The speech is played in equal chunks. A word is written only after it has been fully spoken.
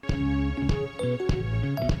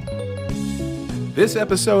This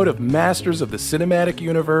episode of Masters of the Cinematic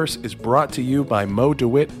Universe is brought to you by Mo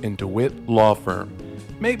DeWitt and DeWitt Law Firm.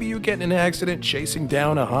 Maybe you get in an accident chasing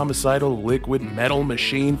down a homicidal liquid metal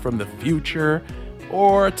machine from the future,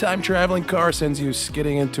 or a time-traveling car sends you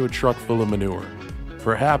skidding into a truck full of manure.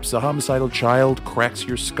 Perhaps a homicidal child cracks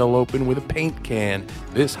your skull open with a paint can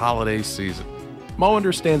this holiday season. Mo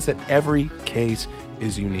understands that every case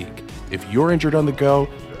is unique. If you're injured on the go,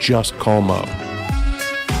 just call Mo.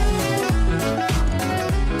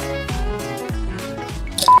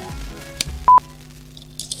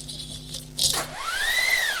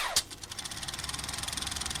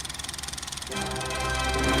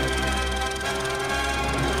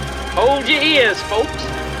 Hold your ears, folks.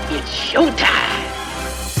 It's showtime.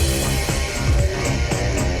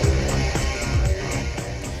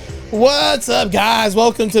 What's up, guys?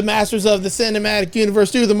 Welcome to Masters of the Cinematic Universe.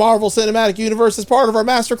 Do the Marvel Cinematic Universe as part of our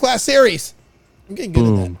Masterclass series. I'm getting good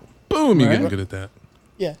at that. Boom, you're getting good at that.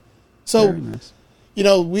 Yeah. So, Very nice. you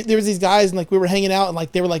know, there was these guys, and like we were hanging out, and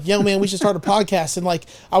like they were like, "Yo, man, we should start a podcast." And like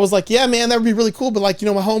I was like, "Yeah, man, that would be really cool." But like, you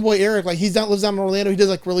know, my homeboy Eric, like lives down in Orlando. He does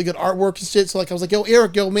like really good artwork and shit. So like I was like, "Yo,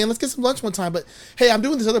 Eric, man, let's get some lunch one time." But hey, I'm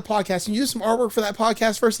doing this other podcast. Can you do some artwork for that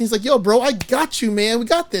podcast first? And he's like, "Yo, bro, I got you, man. We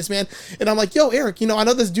got this, man." And I'm like, "Yo, Eric, you know, I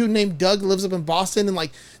know this dude named Doug lives up in Boston, and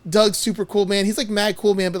like Doug's super cool, man. He's like mad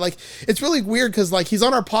cool, man. But like it's really weird because like he's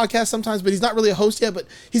on our podcast sometimes, but he's not really a host yet. But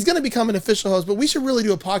he's gonna become an official host. But we should really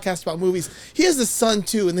do a podcast about movies. He has a son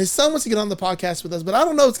too, and his son wants to get on the podcast with us, but I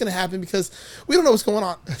don't know what's going to happen because we don't know what's going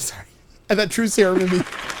on. Sorry. And that truth serum in me. It's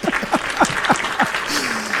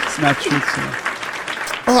not truth serum.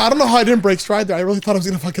 Oh, I don't know how I didn't break stride there. I really thought I was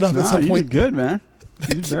going to fuck it up at some You point. did good, man. You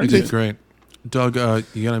did very You did good. great. Doug,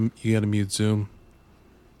 you gotta mute Zoom.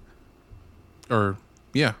 Or,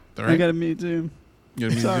 yeah, all right. I got to meet Zoom. You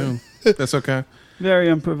gotta mute Sorry. Zoom. That's okay.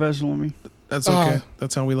 Very unprofessional of me. That's okay.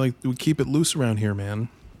 That's how we keep it loose around here, man.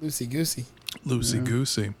 Loosey-goosey.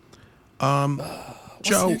 Loosey-goosey. What's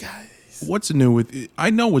Joe, new, guys? what's new with... I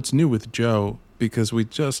know what's new with Joe because we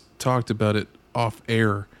just talked about it off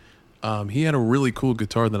air. He had a really cool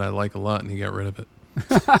guitar that I like a lot, and he got rid of it.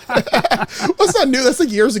 Well, it's not new. That's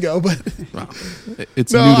like years ago, but... Well,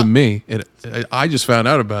 it's new to me. I just found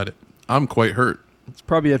out about it. I'm quite hurt. It's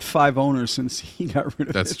probably had 5 owners since he got rid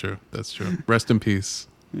of That's it. true. That's true. Rest in peace.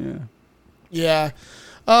 Yeah. Yeah.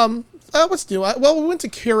 What's new? We went to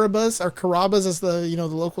Carrabba's, or Carrabba's as the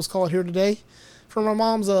locals call it here today, for my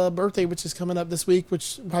mom's birthday, which is coming up this week,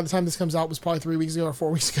 which by the time this comes out was probably 3 weeks ago or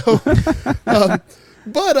 4 weeks ago.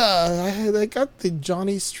 But I got the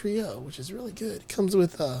Johnny's Trio, which is really good. It comes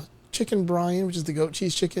with chicken brine, which is the goat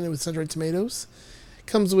cheese chicken with sun-dried tomatoes.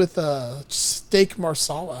 Comes with steak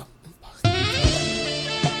marsala.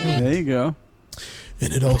 There you go.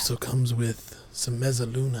 And it also comes with some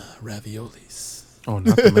mezzaluna raviolis. Oh,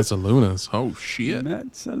 not the mezzalunas. Oh, shit.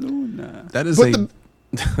 Mezzaluna. That is that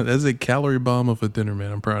is a calorie bomb of a dinner,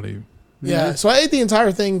 man. I'm proud of you. Yeah, so I ate the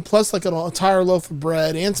entire thing, plus like an entire loaf of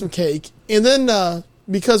bread and some cake. And then,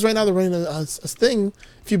 because right now they're running a thing,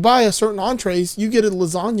 if you buy a certain entrees, you get a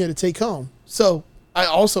lasagna to take home. So I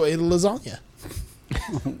also ate a lasagna.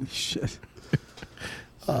 Holy shit.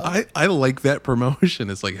 I like that promotion.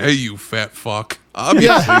 It's like, hey, you fat fuck.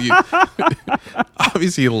 Obviously,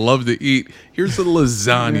 obviously you love to eat. Here's a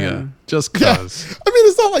lasagna, just cause. I mean,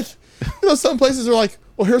 it's not like, some places are like,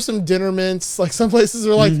 well, here's some dinner mints. Like some places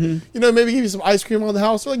are like, maybe give you some ice cream on the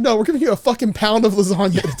house. They're like, no, we're giving you a fucking pound of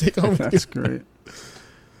lasagna to take home with you. That's great.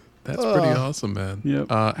 That's pretty awesome, man. Yep.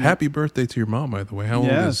 Happy birthday to your mom, by the way. How old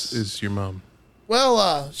Yes. is your mom?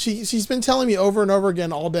 Well, she's been telling me over and over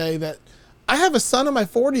again all day that I have a son in my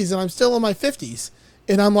 40s and I'm still in my 50s.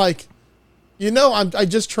 And I'm like, I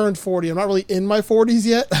just turned 40. I'm not really in my 40s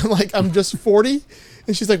yet. I'm just 40.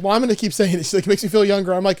 And she's like, well, I'm going to keep saying it. She's like, it makes me feel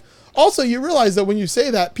younger. I'm like, also, you realize that when you say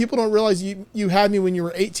that, people don't realize you had me when you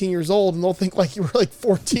were 18 years old, and they'll think like you were like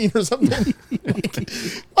 14 or something.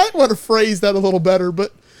 Might want to phrase that a little better,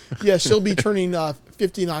 but yeah, she'll be turning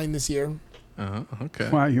 59 this year. Okay.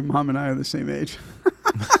 Wow, your mom and I are the same age.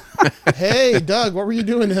 Hey, Doug, what were you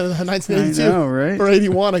doing in 1982? I know, right? Or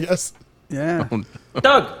 81, I guess. Yeah.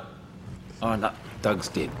 Doug! Oh, no, Doug's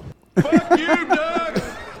dead. Fuck you, Doug!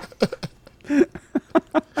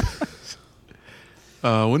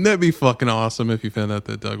 Wouldn't that be fucking awesome if you found out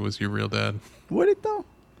that Doug was your real dad? Would it though?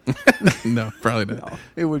 No, probably not. No,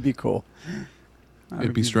 it would be cool.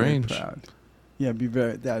 It'd be strange. Very proud. Yeah, it'd be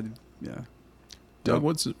very. Yeah. Doug,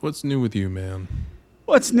 what's new with you, man?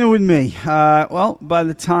 What's new with me? Well, by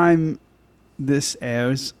the time this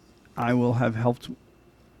airs, I will have helped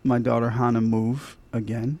my daughter Hannah move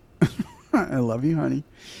again. I love you, honey.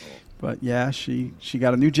 But yeah, she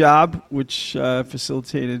got a new job, which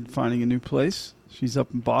facilitated finding a new place. She's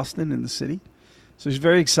up in Boston in the city. So she's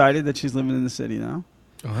very excited that she's living in the city now.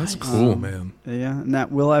 Oh, that's cool, man. Yeah, and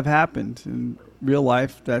that will have happened in real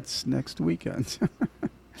life. That's next weekend.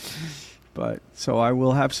 But so I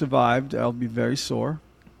will have survived. I'll be very sore.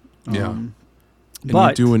 Yeah. And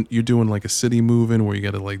but you're doing like a city move-in where you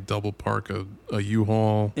got to like double park a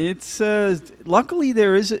U-Haul. it's luckily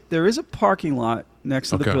there is a parking lot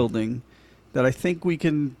next to the building that I think we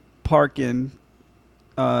can park in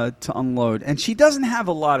to unload. And she doesn't have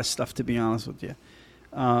a lot of stuff, to be honest with you.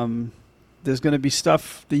 There's going to be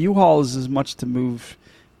stuff. The U-Haul is as much to move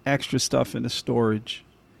extra stuff into storage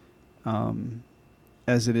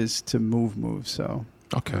as it is to move. So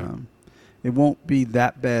it won't be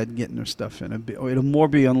that bad getting her stuff in. It'll more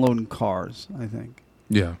be unloading cars, I think.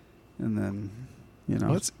 Yeah. And then,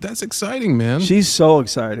 well, that's exciting, man. She's so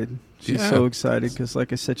excited. She's so excited because,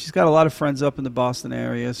 like I said, she's got a lot of friends up in the Boston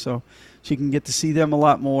area, so she can get to see them a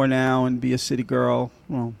lot more now and be a city girl.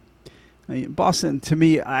 Well, Boston, to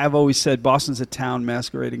me, I've always said Boston's a town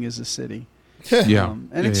masquerading as a city. Yeah.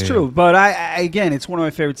 And it's true. But again, it's one of my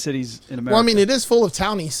favorite cities in America. Well, I mean, it is full of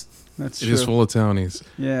townies. That's true. It is full of townies.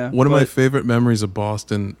 Yeah. One of my favorite memories of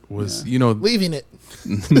Boston was, leaving it.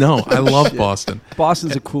 No, I love Boston.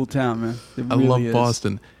 Boston's a cool town, man. It really love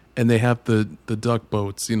Boston. And they have the duck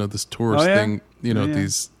boats, this tourist thing,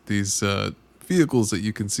 these vehicles that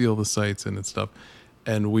you can see all the sights in and stuff.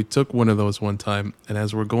 And we took one of those one time, and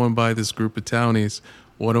as we're going by this group of townies,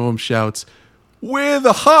 one of them shouts, "We're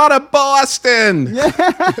the heart of Boston!" And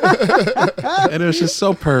it was just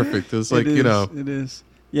so perfect. It was like, It is.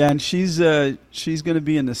 Yeah, and she's going to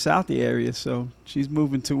be in the Southie area, so she's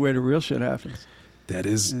moving to where the real shit happens.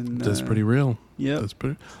 That's pretty real. Yeah.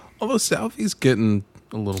 Although Southie's getting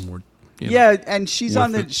a little more. And she's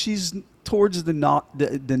she's towards the north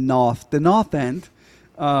end,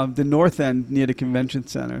 the north end near the convention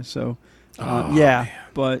center. So, man.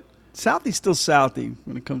 But Southie's still Southie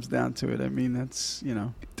when it comes down to it. I mean, that's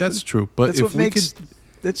true. But that's if what makes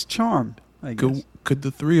that's charmed. I guess. Could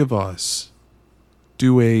the three of us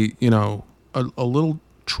do a little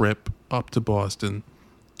trip up to Boston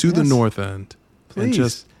to the north end, and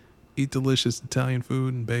just eat delicious Italian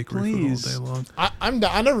food and bakery food all day long? I'm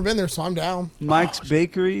down. I've never been there, so I'm down. Mike's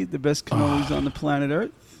Bakery, the best cannolis on the planet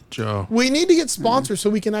Earth. Joe, we need to get sponsors so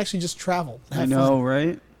we can actually just travel. I know,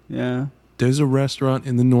 right? Yeah. There's a restaurant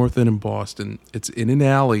in the north end in Boston. It's in an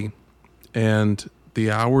alley, and the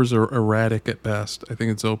hours are erratic at best. I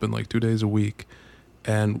think it's open like 2 days a week,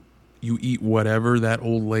 and you eat whatever that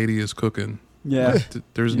old lady is cooking. Yeah.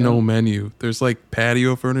 There's no menu. There's like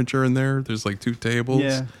patio furniture in there. There's like 2 tables.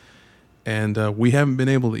 Yeah. And we haven't been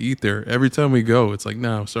able to eat there. Every time we go, it's like,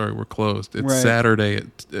 no, sorry, we're closed. It's Saturday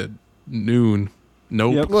at noon.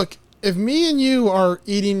 Nope. Yep. Look, if me and you are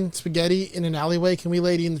eating spaghetti in an alleyway, can we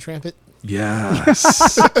Lady in the Tramp it?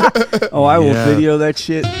 Yes. I will video that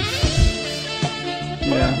shit.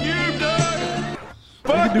 Yeah.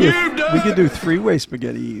 We could do 3-way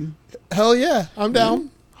spaghetti eating. Hell yeah, I'm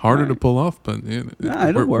down. Harder to pull off, but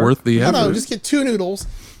it'll work. Worth the effort. No, just get 2 noodles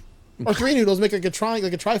or 3 noodles. Make like a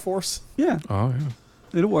Triforce. Yeah. Oh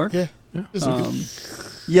yeah. It'll work. Yeah.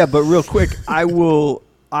 Yeah, but real quick, I will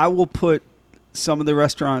put some of the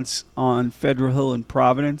restaurants on Federal Hill in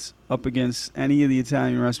Providence up against any of the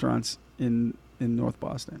Italian restaurants in North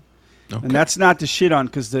Boston. Okay. And that's not to shit on,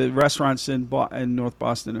 because the restaurants in North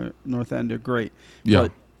Boston or North End are great. Yeah.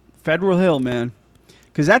 But Federal Hill, man,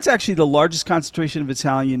 because that's actually the largest concentration of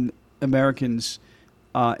Italian Americans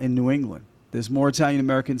in New England. There's more Italian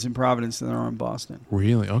Americans in Providence than there are in Boston.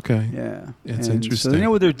 Really? Okay. Yeah. It's interesting. So they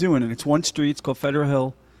know what they're doing, and it's one street. It's called Federal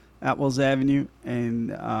Hill, Atwells Avenue,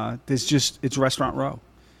 and it's Restaurant Row.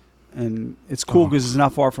 And it's cool because it's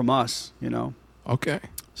not far from us, Okay.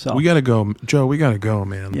 So we got to go. Joe, we got to go,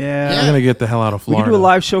 man. Yeah. We're going to get the hell out of Florida. We can do a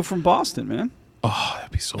live show from Boston, man. Oh,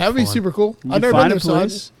 that'd be so fun. That'd be super cool. I've never find been a there,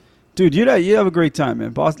 place. Dude, you'd have a great time,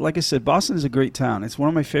 man. Boston, like I said, Boston is a great town. It's one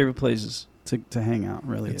of my favorite places to hang out,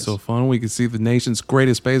 really. It's so fun. We can see the nation's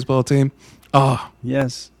greatest baseball team. Oh.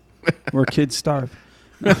 Yes. Where kids starve.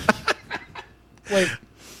 Wait.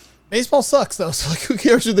 Baseball sucks, though, so who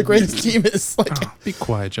cares who the greatest team is? Be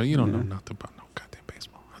quiet, Joe. You don't know nothing about no goddamn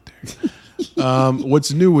baseball out there.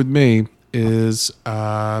 What's new with me is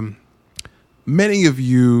many of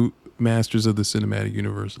you Masters of the Cinematic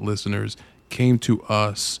Universe listeners came to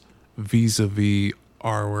us vis-a-vis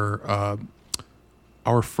our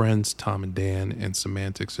friends Tom and Dan and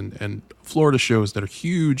Semantics and Florida shows that are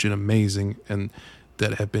huge and amazing and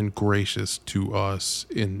that have been gracious to us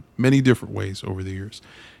in many different ways over the years.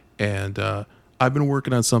 And I've been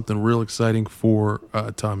working on something real exciting for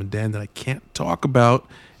Tom and Dan that I can't talk about,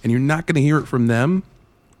 and you're not going to hear it from them.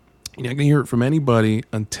 You're not going to hear it from anybody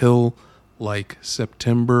until like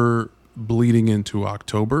September bleeding into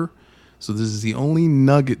October. So this is the only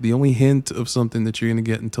nugget, the only hint of something that you're going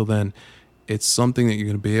to get until then. It's something that you're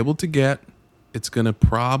going to be able to get. It's going to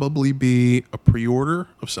probably be a pre-order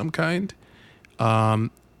of some kind. And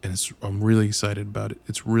I'm really excited about it.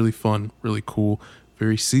 It's really fun, really cool,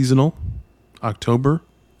 very seasonal. October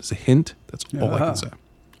is a hint. That's all I can say.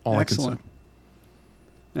 All Excellent.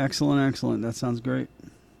 I can say. Excellent. That sounds great.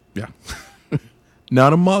 Yeah.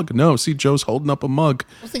 Not a mug. No, see, Joe's holding up a mug.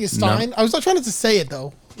 I was thinking Stein. I was not trying to say it,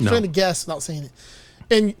 though. I was No. trying to guess without saying it.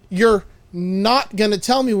 And you're not going to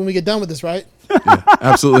tell me when we get done with this, right? Yeah,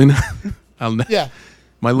 absolutely not. Yeah.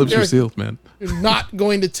 My lips are Eric- sealed, man. You're not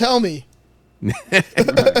going to tell me.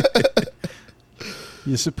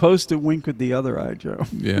 You're supposed to wink with the other eye, Joe.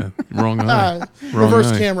 Yeah, wrong eye. Wrong Reverse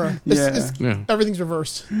eye. camera. Yeah. Everything's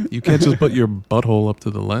reversed. You can't just put your butthole up to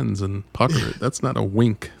the lens and pucker it. That's not a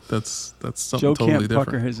wink. That's something Joe totally can't different.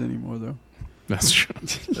 pucker his anymore, though. That's true.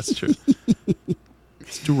 That's true.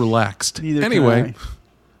 It's too relaxed. Neither can Anyway, I.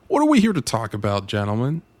 what are we here to talk about,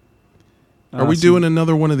 gentlemen? Are we So doing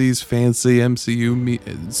another one of these fancy MCU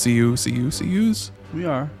CUs? We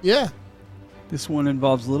are. Yeah. This one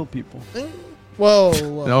involves little people. Whoa.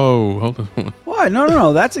 Oh, hold on. Why?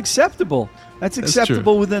 No. That's acceptable. That's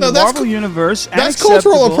acceptable within No, the that's Marvel universe. And That's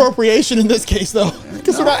cultural acceptable- appropriation in this case, though,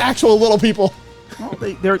 because they're not actual little people. Well,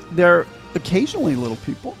 they're occasionally little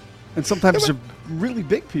people, and sometimes they're really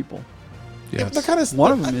big people. Yes. They're kind of.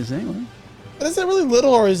 One of them is anyway. Is it really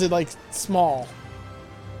little or is it like small?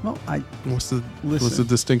 Well, What's the Listen.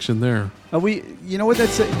 distinction there? you know what that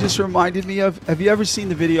just reminded me of? Have you ever seen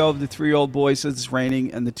the video of the 3-year-old boy says it's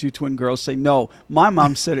raining, and the 2 twin girls say, "No, my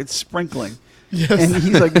mom said it's sprinkling," Yes. and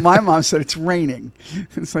he's like, "My mom said it's raining."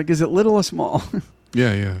 It's like, is it little or small?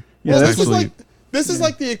 Yeah. Yeah, Well, that's this is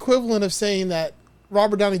like the equivalent of saying that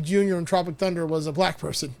Robert Downey Jr. in Tropic Thunder was a black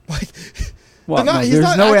person. Like, Well, they're not- he's there's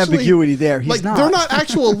not no actually- ambiguity there. He's like not. they're not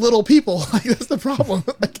actual little people. Like that's the problem.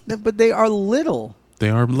 Like, But they are little, They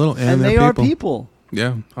are little, and they they're are people. people.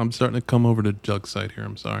 Yeah, I'm starting to come over to Jug's side here.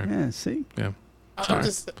 I'm sorry. Yeah, see? Yeah. I Sorry.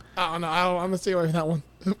 don't know. I'm gonna stay away from that one.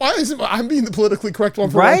 Why is I'm being the politically correct one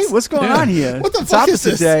for Right? once? What's going Yeah. on here? What the It's fuck is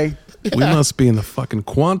opposite this? day. We must be in the fucking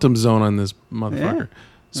quantum zone on this motherfucker.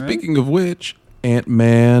 Speaking of which,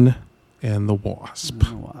 Ant-Man and the Wasp.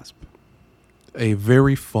 Wasp. A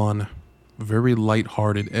very fun, very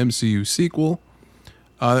lighthearted MCU sequel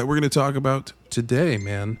that we're going to talk about today,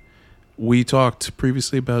 man. We talked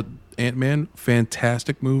previously about Ant-Man,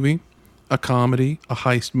 fantastic movie, a comedy, a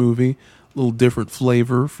heist movie, a little different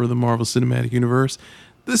flavor for the Marvel Cinematic Universe.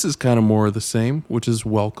 This is kind of more of the same, which is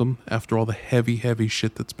welcome after all the heavy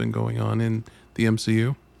shit that's been going on in the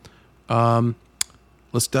MCU.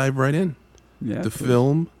 Let's dive right in. Yeah. The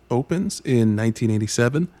film opens in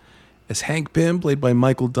 1987 as Hank Pym, played by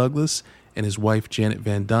Michael Douglas, and his wife Janet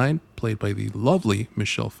Van Dyne, played by the lovely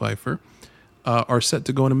Michelle Pfeiffer, are set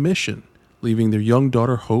to go on a mission, leaving their young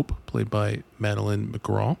daughter Hope, played by Madeline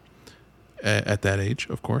McGraw, at that age,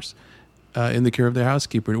 of course, in the care of their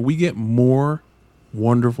housekeeper. And we get more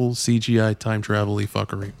wonderful CGI time travel-y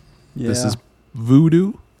fuckery. Yeah. This is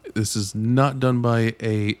voodoo. This is not done by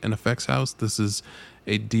an effects house. This is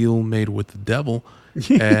a deal made with the devil.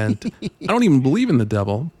 And I don't even believe in the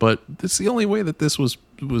devil, but it's the only way that this was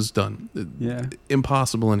done. Yeah.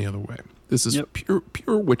 Impossible any other way. This is Yep.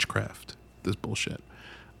 pure witchcraft, this bullshit.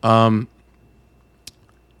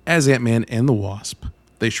 As Ant-Man and the Wasp,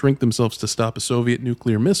 they shrink themselves to stop a Soviet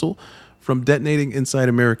nuclear missile from detonating inside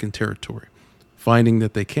American territory. Finding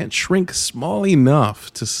that they can't shrink small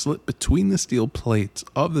enough to slip between the steel plates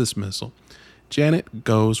of this missile, Janet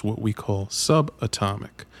goes what we call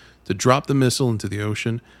subatomic to drop the missile into the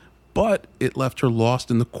ocean, but it left her lost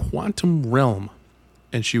in the quantum realm,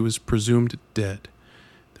 and she was presumed dead.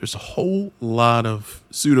 There's a whole lot of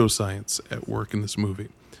pseudoscience at work in this movie,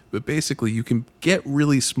 but basically you can get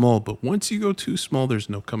really small, but once you go too small, there's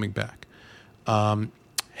no coming back.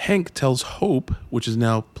 Hank tells Hope, which is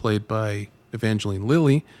now played by Evangeline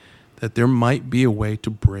Lilly, that there might be a way to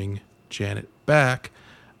bring Janet back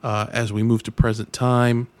as we move to present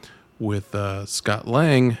time with Scott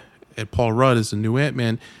Lang and Paul Rudd as the new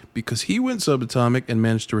Ant-Man, because he went subatomic and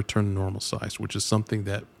managed to return to normal size, which is something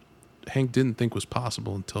that Hank didn't think was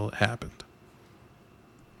possible until it happened.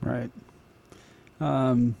 Right.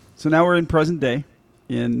 So now we're in present day,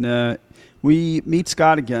 and we meet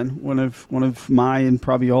Scott again, one of my and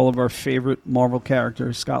probably all of our favorite Marvel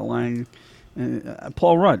characters, Scott Lang, and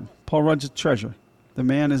Paul Rudd. Paul Rudd's a treasure. The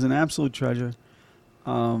man is an absolute treasure.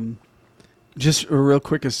 Just a real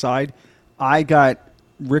quick aside, I got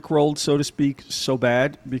rickrolled, so to speak, so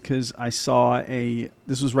bad because I saw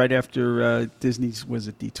this was right after Disney's, was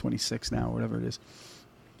it D26 now, or whatever it is.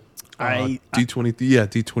 D20, yeah,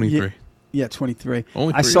 D23. Yeah, 23.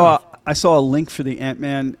 Only I saw a link for the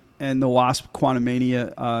Ant-Man and the Wasp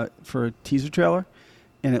Quantumania for a teaser trailer,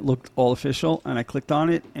 and it looked all official, and I clicked on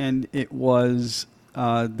it, and it was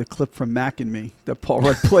the clip from Mac and Me that Paul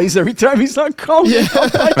Rudd plays every time he's on coke. Yeah. I'm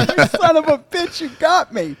like, you son of a bitch, you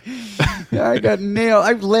got me. Yeah, I got nailed.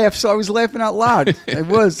 I laughed, so I was laughing out loud. It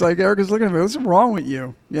was like Eric was looking at me. What's wrong with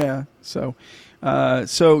you? Yeah. So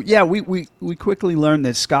we quickly learned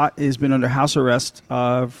that Scott has been under house arrest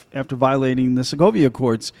after violating the Segovia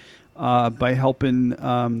Accords by helping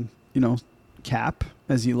Cap,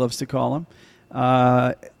 as he loves to call him,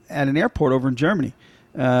 at an airport over in Germany.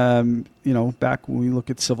 Back when we look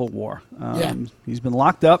at Civil War. He's been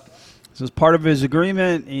locked up. So as part of his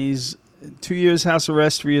agreement, he's 2 years house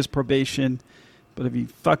arrest, 3 years probation. But if he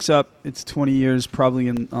fucks up, it's 20 years probably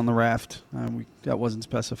on the raft. That wasn't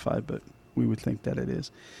specified, but we would think that it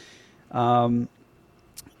is.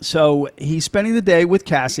 So he's spending the day with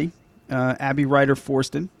Cassie, Abby Ryder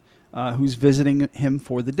Forston, who's visiting him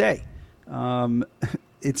for the day.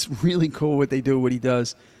 It's really cool what they do, what he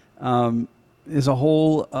does. There's a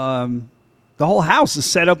whole, the whole house is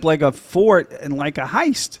set up like a fort and like a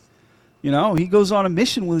heist. He goes on a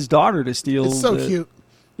mission with his daughter to steal. It's so cute.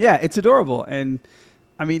 Yeah, it's adorable. And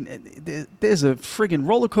I mean, there's a friggin'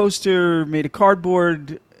 roller coaster made of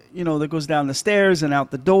cardboard, that goes down the stairs and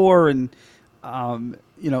out the door. And,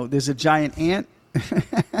 there's a giant ant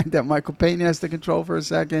that Michael Payne has to control for a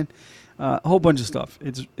second. A whole bunch of stuff.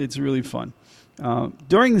 It's really fun.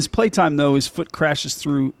 During this playtime, though, his foot crashes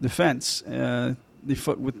through the fence, the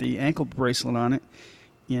foot with the ankle bracelet on it.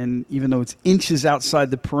 And even though it's inches outside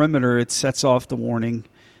the perimeter, it sets off the warning,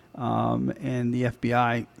 and the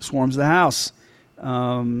FBI swarms the house.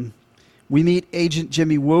 We meet Agent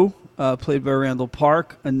Jimmy Woo, played by Randall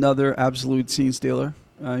Park, another absolute scene stealer.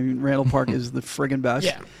 Randall Park is the friggin' best.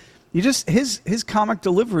 Yeah. His comic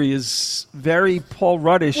delivery is very Paul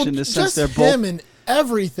Ruddish in the sense they're both him and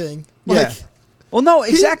everything. Yeah. Well, no,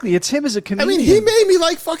 exactly. It's him as a comedian. He made me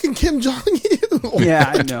like fucking Kim Jong-il.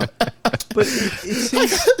 Yeah, I know. But it's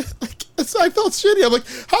his... I felt shitty. I'm like,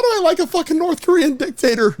 how do I like a fucking North Korean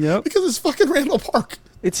dictator? Yep. Because it's fucking Randall Park.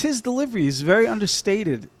 It's his delivery. He's very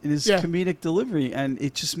understated in his comedic delivery, and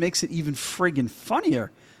it just makes it even friggin'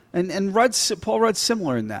 funnier. And Paul Rudd's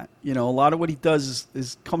similar in that. A lot of what he does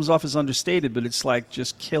is comes off as understated, but it's like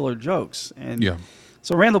just killer jokes. And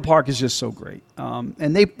so Randall Park is just so great.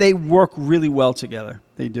 And they work really well together.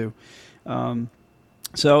 They do.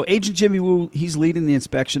 So Agent Jimmy Woo, he's leading the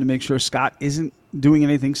inspection to make sure Scott isn't doing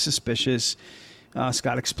anything suspicious.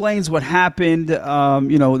 Scott explains what happened,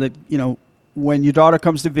 that when your daughter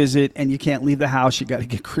comes to visit and you can't leave the house, you got to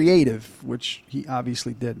get creative, which he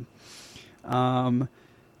obviously did.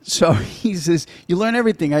 So he says, you learn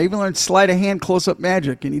everything. I even learned sleight of hand close-up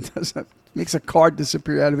magic, and he does that. Makes a card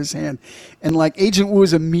disappear out of his hand. And Agent Woo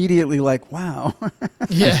is immediately like, wow.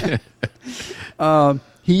 Yeah.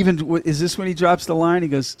 He even, is this when he drops the line? He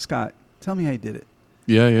goes, Scott, tell me how you did it.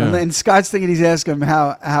 Yeah. And then Scott's thinking he's asking him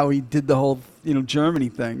how he did the whole, Germany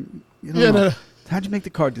thing. No. How'd you make the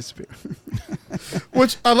card disappear?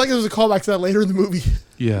 Which I like. There's a callback to that later in the movie.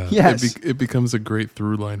 Yeah. Yes. It becomes a great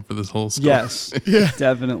through line for this whole story. Yes. Yeah.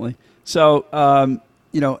 Definitely. So,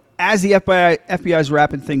 as the FBI is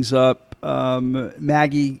wrapping things up,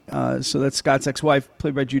 Maggie, so that's Scott's ex-wife,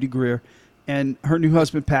 played by Judy Greer, and her new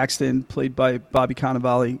husband, Paxton, played by Bobby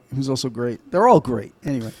Cannavale, who's also great. They're all great.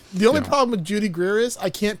 Anyway. The only problem with Judy Greer is I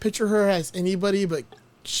can't picture her as anybody but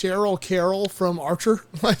Cheryl Carroll from Archer.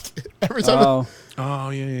 Every time. Oh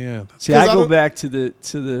yeah. See, I go back to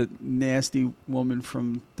the nasty woman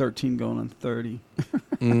from 13 going on 30.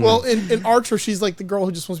 Well, in Archer, she's like the girl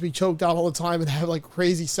who just wants to be choked out all the time and have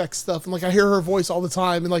crazy sex stuff. And I hear her voice all the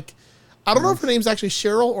time. And I don't know if her name's actually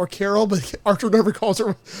Cheryl or Carol, but Archer never calls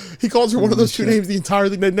her. He calls her one of those two names the entire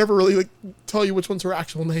thing. They never really tell you which one's her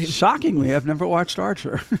actual name. Shockingly, I've never watched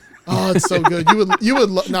Archer. Oh, it's so good. You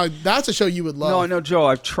would now that's a show you would love. No, Joe,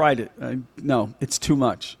 I've tried it. No, it's too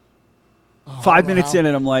much. 5 minutes in,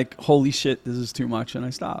 and I'm like, holy shit, this is too much, and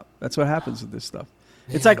I stop. That's what happens with this stuff.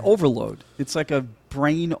 Man. It's like overload. It's like a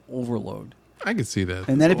brain overload. I can see that.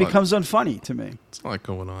 And then it becomes unfunny to me. It's a lot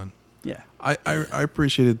going on. Yeah. I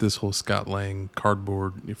appreciated this whole Scott Lang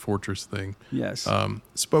cardboard fortress thing. Yes.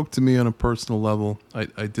 Spoke to me on a personal level.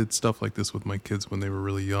 I did stuff like this with my kids when they were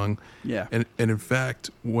really young. Yeah. And in fact,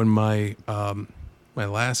 when my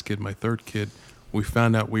last kid, my third kid, we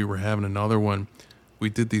found out we were having another one, we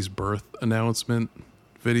did these birth announcement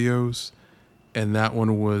videos, and that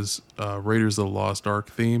one was Raiders of the Lost Ark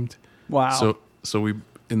themed. Wow. So we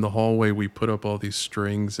in the hallway we put up all these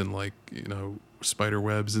strings and like spider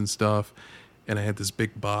webs and stuff, and I had this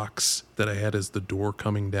big box that I had as the door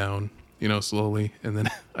coming down, slowly, and then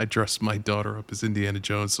I dressed my daughter up as Indiana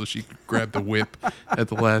Jones so she could grab the whip at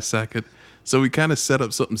the last second. So we kind of set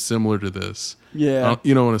up something similar to this. Yeah.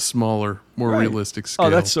 On a smaller, more realistic scale. Oh,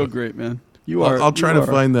 that's so great, man. I'll try to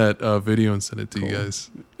find that video and send it to you guys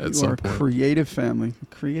at some point. You are a creative family. A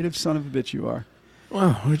creative son of a bitch you are.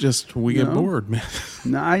 Well, we get bored, man.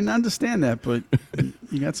 No, I understand that, but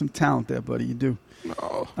you got some talent there, buddy. You do.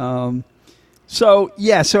 Oh. So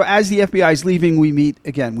as the FBI is leaving, we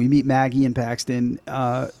meet Maggie and Paxton,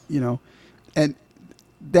 and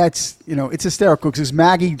that's, it's hysterical because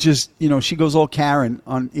Maggie just, she goes all Karen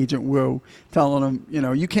on Agent Wu, telling him,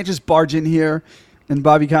 you can't just barge in here. And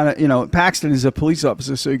Bobby kind of, Paxton is a police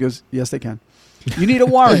officer, so he goes, yes, they can. You need a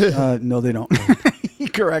warrant. No, they don't. He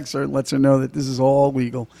corrects her and lets her know that this is all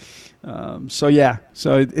legal. So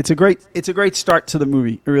it's a great start to the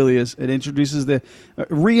movie. It really is. It introduces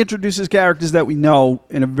reintroduces characters that we know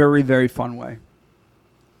in a very, very fun way.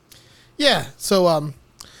 Yeah. So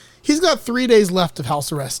he's got 3 days left of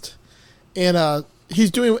house arrest, and he's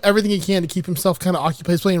doing everything he can to keep himself kind of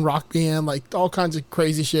occupied. He's playing rock band, like all kinds of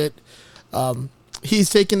crazy shit.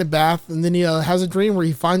 He's taking a bath, and then he has a dream where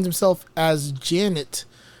he finds himself as Janet,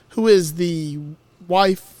 who is the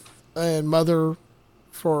wife and mother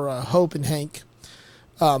for Hope and Hank,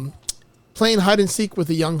 playing hide and seek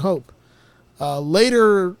with a young Hope.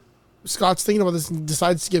 Later, Scott's thinking about this and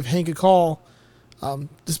decides to give Hank a call,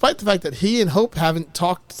 despite the fact that he and Hope haven't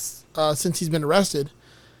talked since he's been arrested.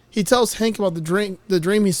 He tells Hank about the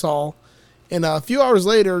dream he saw, and a few hours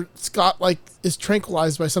later, Scott is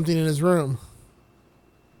tranquilized by something in his room.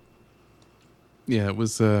 Yeah, it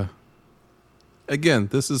was. Again,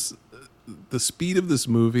 this is the speed of this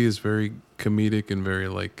movie is very comedic and very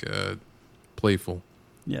playful.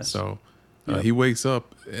 Yes. So he wakes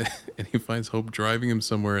up and he finds Hope driving him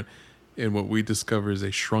somewhere in what we discover is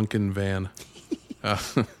a shrunken van.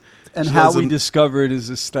 And how we discover it is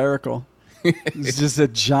hysterical. It's just a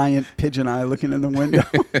giant pigeon eye looking in the window.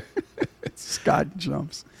 Scott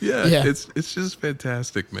jumps. Yeah. It's just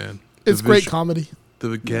fantastic, man. It's great comedy.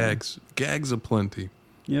 The gags aplenty.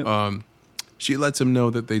 Yep. She lets him know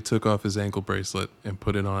that they took off his ankle bracelet and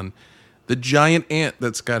put it on the giant ant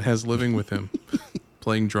that Scott has living with him,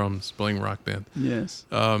 playing drums, playing rock band. Yes.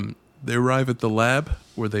 They arrive at the lab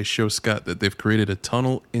where they show Scott that they've created a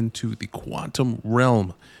tunnel into the quantum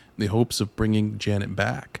realm in the hopes of bringing Janet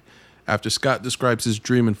back. After Scott describes his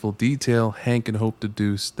dream in full detail, Hank and Hope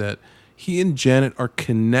deduce that he and Janet are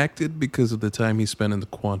connected because of the time he spent in the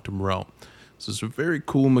quantum realm. So it's a very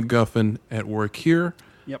cool MacGuffin at work here.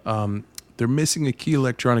 Yep. They're missing a key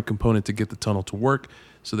electronic component to get the tunnel to work,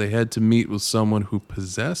 so they had to meet with someone who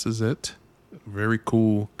possesses it. Very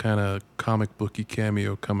cool kind of comic booky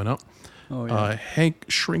cameo coming up. Oh, yeah. Hank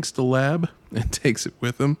shrinks the lab and takes it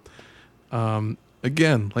with him.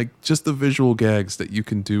 Again, just the visual gags that you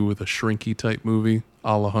can do with a shrinky type movie,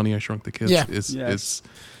 a la Honey, I Shrunk the Kids. Yeah. It's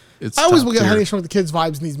I always top get tier. Honey, I Shrunk the Kids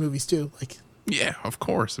vibes in these movies too. Yeah, of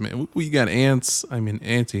course. I mean, we got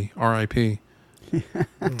Auntie, R.I.P.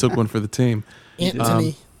 Took one for the team.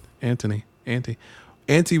 Anthony.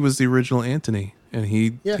 Auntie was the original Anthony, and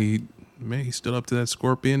he stood up to that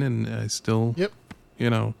scorpion, and I still,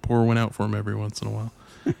 pour one out for him every once in a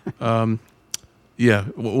while.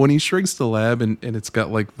 When he shrinks the lab and it's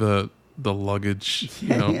got the luggage,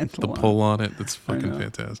 the pull on it, that's fucking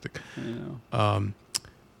fantastic. I know.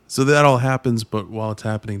 So that all happens, but while it's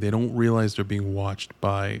happening, they don't realize they're being watched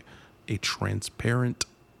by a transparent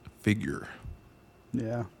figure.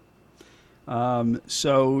 Yeah.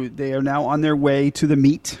 So they are now on their way to the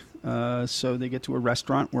meet. So they get to a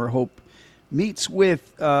restaurant where Hope meets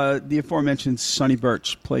with the aforementioned Sonny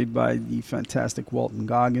Birch, played by the fantastic Walton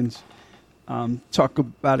Goggins. Talk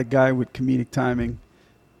about a guy with comedic timing.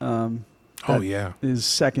 Is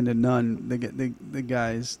second to none. The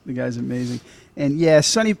guy's amazing. And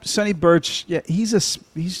Sonny Birch. Yeah, he's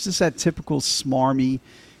just that typical smarmy.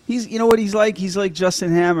 You know what he's like? He's like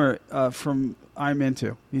Justin Hammer from I'm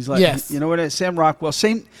Into. He's like, yes. You know what? Sam Rockwell.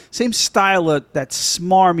 Same style of that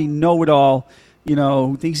smarmy know-it-all.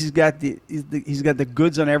 Who thinks he's got the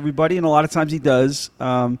goods on everybody, and a lot of times he does.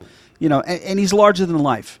 And he's larger than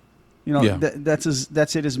life.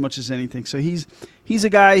 That's it as much as anything. So he's a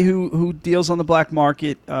guy who deals on the black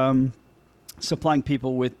market, supplying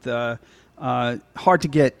people with hard to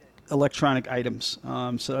get electronic items.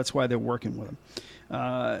 So that's why they're working with him.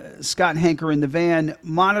 Scott and Hank are in the van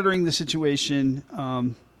monitoring the situation,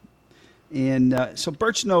 and so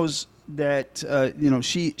Birch knows that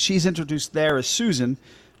she's introduced there as Susan,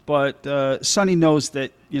 but Sonny knows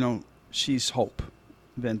that she's Hope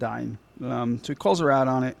Van Dyne. So he calls her out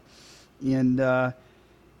on it, and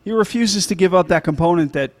he refuses to give up that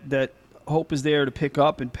component that Hope is there to pick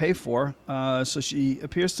up and pay for. So she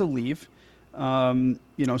appears to leave.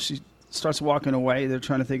 She starts walking away. They're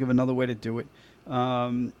trying to think of another way to do it.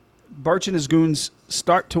 Birch and his goons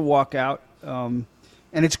start to walk out, and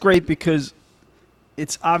it's great because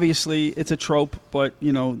it's a trope, but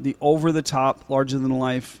the over-the-top,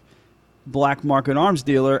 larger-than-life black market arms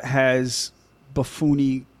dealer has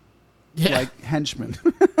buffoony henchmen.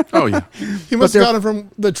 Oh yeah, he must have got it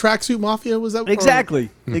from the Tracksuit Mafia. Was that exactly?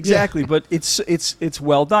 But it's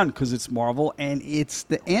well done because it's Marvel and it's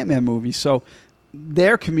the Ant-Man movie, so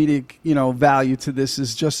their comedic value to this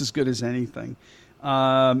is just as good as anything.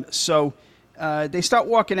 So they start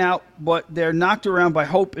walking out, but they're knocked around by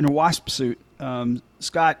Hope in a Wasp suit.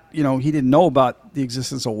 Scott, he didn't know about the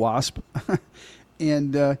existence of Wasp,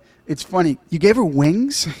 and it's funny. You gave her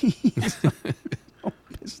wings.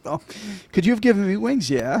 Could you have given me wings?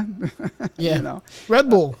 Yeah. Yeah. Red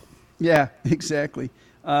Bull. Yeah, exactly.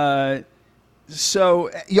 Wings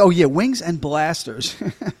and blasters.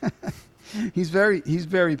 He's very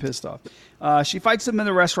pissed off. She fights them in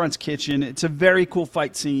the restaurant's kitchen. It's a very cool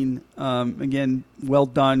fight scene. Again, well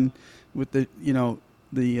done with the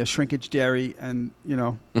shrinkage dairy and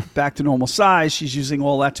back to normal size. She's using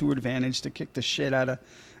all that to her advantage to kick the shit out of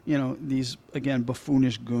these again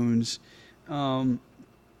buffoonish goons.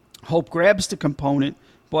 Hope grabs the component,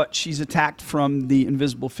 but she's attacked from the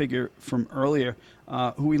invisible figure from earlier,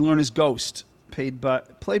 who we learn is Ghost, played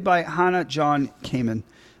by Hannah John Kamen.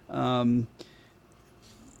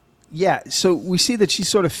 So we see that she's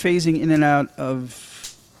sort of phasing in and out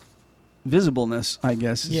of visibleness, I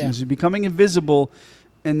guess. Yeah. She's becoming invisible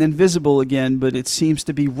and then visible again, but it seems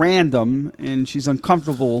to be random, and she's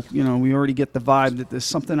uncomfortable. We already get the vibe that there's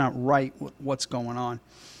something not right with what's going on.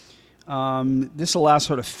 This allows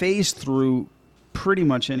her to phase through pretty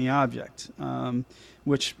much any object,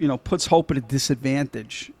 which puts Hope at a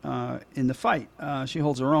disadvantage in the fight. She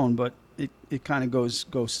holds her own, but it kind of goes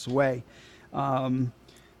Ghost's way.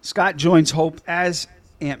 Scott joins Hope as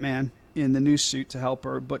Ant-Man in the new suit to help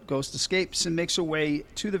her, but Ghost escapes and makes her way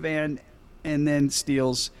to the van and then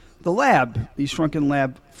steals the shrunken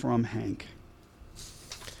lab from Hank.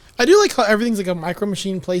 I do like how everything's like a Micro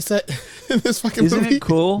Machine playset in this fucking movie. Isn't it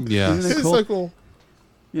cool? Yeah. It's so cool.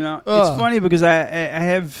 It's funny because I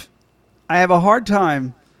have a hard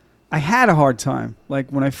time. I had a hard time, like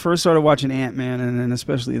when I first started watching Ant-Man, and then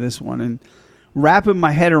especially this one, and wrapping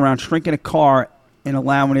my head around shrinking a car and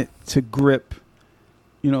allowing it to grip,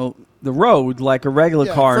 the road like a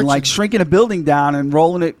regular car, and like shrinking a building down and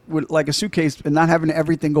rolling it with like a suitcase and not having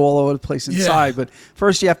everything go all over the place inside. Yeah. But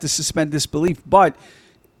first you have to suspend disbelief. But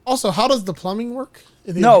also, how does the plumbing work?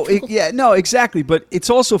 No, exactly. But it's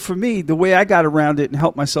also, for me, the way I got around it and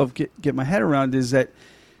helped myself get my head around it is that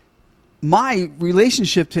my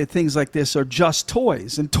relationship to things like this are just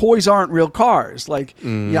toys, and toys aren't real cars. Like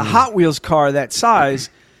a Hot Wheels car that size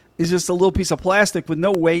is just a little piece of plastic with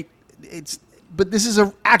no weight. But this is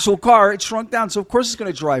an actual car. It's shrunk down, so of course it's going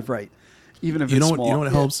to drive right, even if it's small. You know what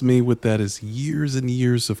helps me with that is years and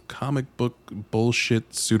years of comic book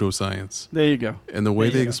bullshit pseudoscience. There you go. And the way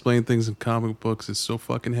they explain things in comic books is so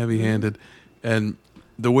fucking heavy-handed. And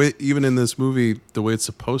the way, even in this movie, the way it's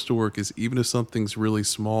supposed to work is even if something's really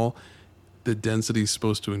small, the density is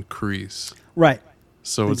supposed to increase. Right.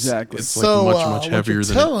 So it's like much what heavier you're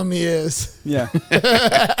than telling me is. Yeah.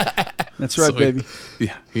 That's right, baby.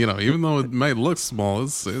 Even though it might look small,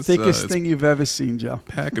 it's thickest thing you've ever seen, Joe.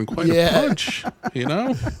 Packing quite a punch,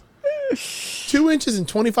 2 inches and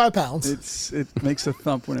 25 pounds. It makes a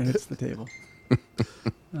thump when it hits the table.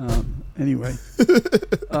 Anyway,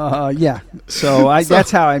 So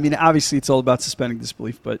that's how. I mean, obviously, it's all about suspending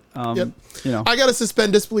disbelief, but I got to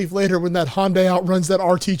suspend disbelief later when that Hyundai outruns that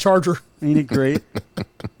RT Charger. Ain't it great?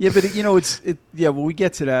 Yeah, but when we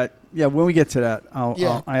get to that. Yeah, when we get to that,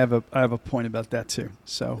 I have a point about that too.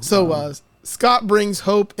 So Scott brings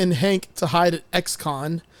Hope and Hank to hide at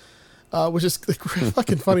XCon, which is a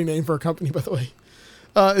fucking funny name for a company, by the way.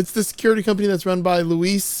 It's the security company that's run by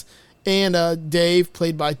Luis and Dave,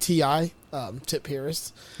 played by T.I., Tip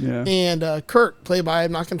Harris. Yeah. And Kurt, played by,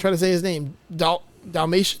 I'm not going to try to say his name,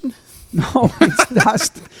 Dalmatian? No,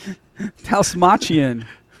 it's Dalmatian.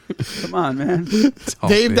 Come on, man.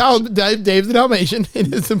 Dave the Dalmatian and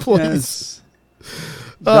his employees.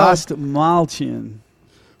 Yes. Dalmatian.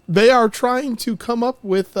 They are trying to come up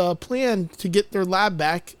with a plan to get their lab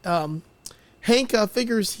back. Hank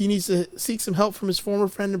figures he needs to seek some help from his former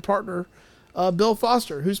friend and partner, Bill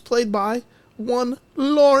Foster, who's played by one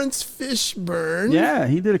Lawrence Fishburne. Yeah,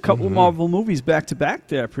 he did a couple of Marvel movies back to back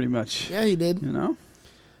there, pretty much. Yeah, he did. You know?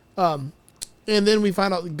 And then we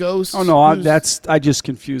find out the Ghost. Oh, no, I just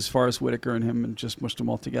confused Forrest Whitaker and him and just mushed them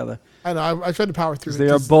all together. I know, I tried to power through it. They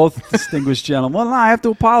are both distinguished gentlemen. Well, no, I have to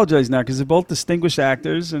apologize now because they're both distinguished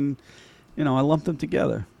actors, and, you know, I lumped them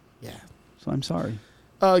together. Yeah. So I'm sorry.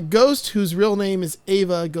 Ghost, whose real name is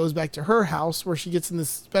Ava, goes back to her house where she gets in this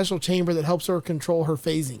special chamber that helps her control her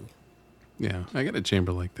phasing. Yeah, I got a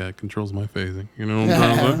chamber like that. Controls my phasing. You know what I'm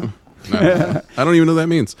talking about? No, I don't even know what that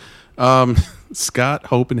means. Scott,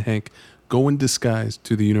 Hope, and Hank go in disguise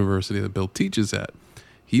to the university that Bill teaches at.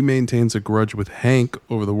 He maintains a grudge with Hank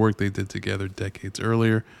over the work they did together decades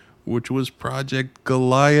earlier, which was Project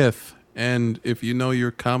Goliath. And if you know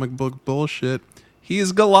your comic book bullshit, he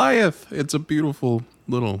is Goliath. It's a beautiful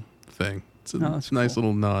little thing. It's a nice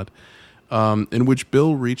little nod. In which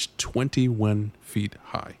Bill reached 21 feet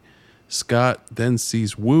high. Scott then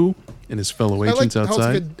sees Wu and his fellow agents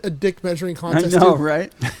outside. Like a dick measuring contest. I know, too.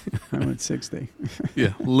 right? I went 60.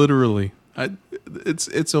 Yeah, literally.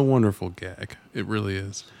 It's a wonderful gag. It really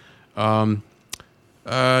is. So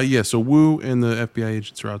Wu and the FBI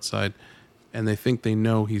agents are outside, and they think they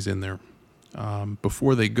know he's in there.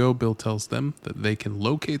 Before they go, Bill tells them that they can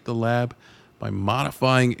locate the lab by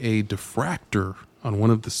modifying a diffractor on one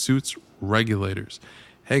of the suit's regulators.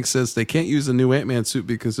 Hank says they can't use the new Ant-Man suit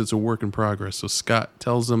because it's a work in progress, so Scott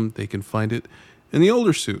tells them they can find it in the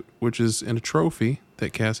older suit, which is in a trophy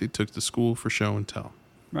that Cassie took to school for show and tell.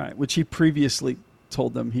 Right, which he previously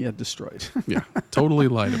told them he had destroyed. Yeah, totally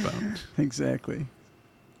lied about it. Exactly.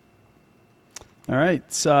 All right.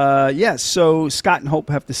 So Scott and Hope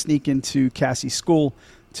have to sneak into Cassie's school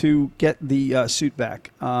to get the suit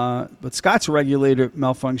back. But Scott's regulator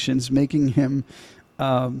malfunctions, making him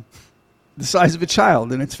the size of a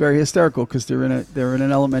child, and it's very hysterical because they're in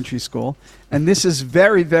an elementary school. And this is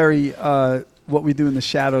very, very What We Do in the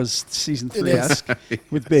Shadows season 3-esque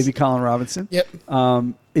with Baby Colin Robinson. Yep.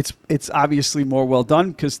 It's obviously more well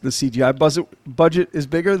done because the CGI budget is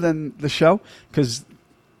bigger than the show because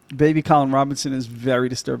Baby Colin Robinson is very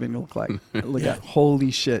disturbing to look at.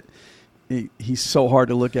 Holy shit. He's so hard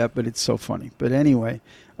to look at, but it's so funny. But anyway,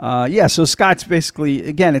 so Scott's basically,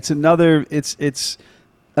 again, it's a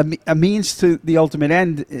means to the ultimate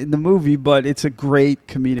end in the movie, but it's a great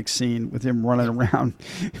comedic scene with him running around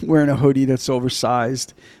wearing a hoodie that's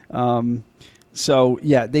oversized. They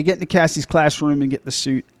get into Cassie's classroom and get the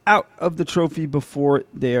suit out of the trophy before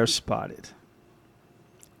they are spotted.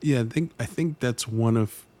 Yeah, I think that's one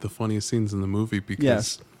of the funniest scenes in the movie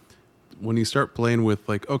because when you start playing with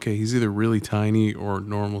like, okay, he's either really tiny or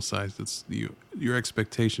normal sized, your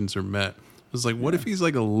expectations are met. It's like, what if he's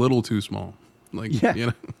like a little too small? Like, you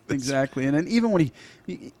know, exactly. And then even when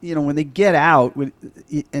when they get out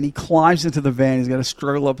and he climbs into the van, he's got to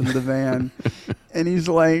struggle up into the van, and he's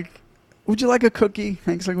like, "Would you like a cookie?"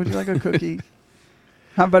 Hank's like, "Would you like a cookie?"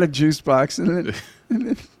 How about a juice box? And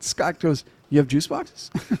then Scott goes, "You have juice boxes?"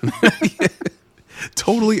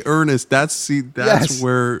 Totally earnest. That's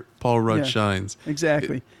where Paul Rudd shines.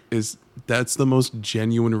 Exactly. That's the most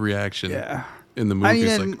genuine reaction. Yeah. In the movie.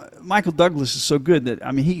 I mean, Michael Douglas is so good that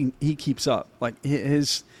he keeps up. Like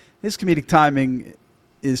his comedic timing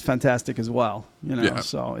is fantastic as well. You know,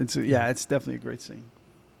 so it's definitely a great scene.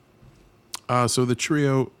 So the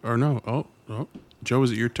trio, Joe,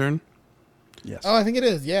 is it your turn? Yes. Oh, I think it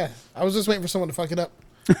is. Yeah, I was just waiting for someone to fuck it up.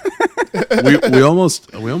 we almost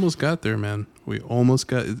got there, man. We almost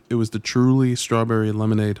got it. Was the Truly Strawberry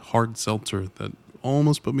Lemonade hard seltzer that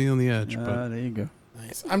almost put me on the edge. But there you go.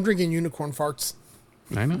 Nice. I'm drinking unicorn farts.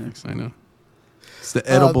 I know. It's the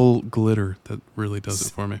edible glitter that really does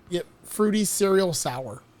it for me. Yep. Fruity cereal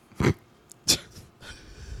sour. I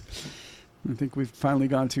think we've finally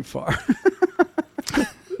gone too far.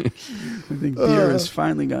 I think beer has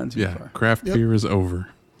finally gone too far. Craft beer is over.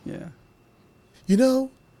 Yeah. You know,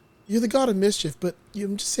 you're the god of mischief, but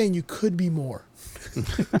I'm just saying you could be more.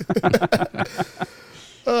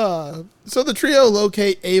 So the trio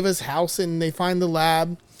locate Ava's house and they find the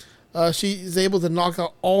lab. She's able to knock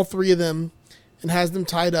out all three of them and has them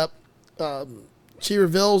tied up. She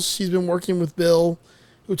reveals she's been working with Bill,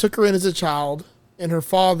 who took her in as a child, and her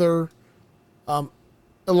father,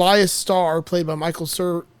 Elias Starr, played by Michael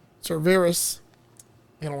Cerveris.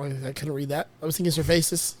 I couldn't read that. I was thinking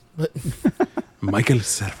Cervasis, but Michael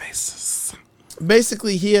Cervasis.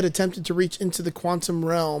 Basically, he had attempted to reach into the quantum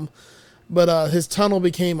realm, but his tunnel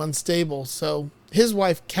became unstable. So his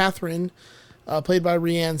wife, Catherine, played by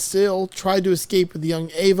Rhiannon Steele, tried to escape with the young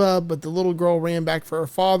Ava, but the little girl ran back for her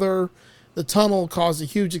father. The tunnel caused a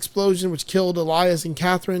huge explosion, which killed Elias and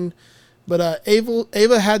Catherine. But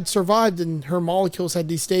Ava had survived and her molecules had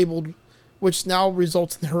destabled, which now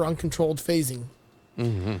results in her uncontrolled phasing.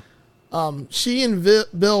 Mm-hmm. She and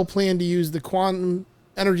Bill plan to use the quantum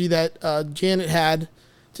energy that Janet had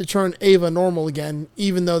to turn Ava normal again,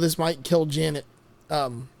 even though this might kill Janet.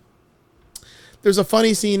 There's a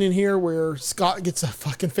funny scene in here where Scott gets a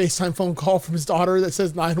fucking FaceTime phone call from his daughter that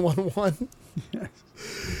says 911. Yes.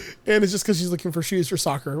 And it's just because she's looking for shoes for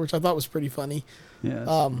soccer, which I thought was pretty funny. Yes.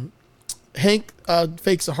 Hank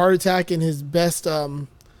fakes a heart attack in his best... what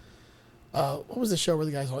was the show where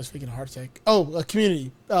the guy's always faking a heart attack? Oh,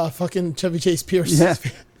 Community. Fucking Chevy Chase Pierce. Yeah,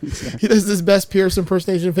 exactly. He does his best Pierce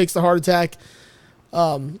impersonation, fakes the heart attack.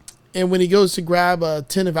 And when he goes to grab a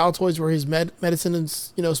tin of Altoids where his medicine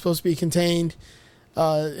is, supposed to be contained,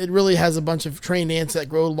 it really has a bunch of trained ants that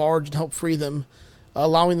grow large and help free them,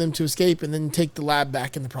 allowing them to escape and then take the lab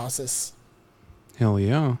back in the process. Hell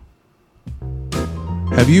yeah.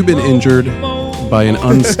 Have you been injured by an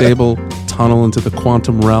unstable tunnel into the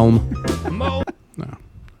quantum realm?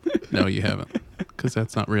 No, you haven't, because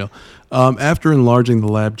that's not real. After enlarging the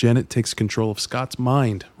lab, Janet takes control of Scott's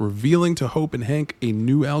mind, revealing to Hope and Hank a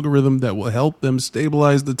new algorithm that will help them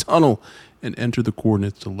stabilize the tunnel and enter the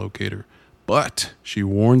coordinates to locate her. But she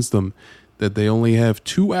warns them that they only have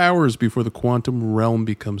 2 hours before the quantum realm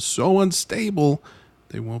becomes so unstable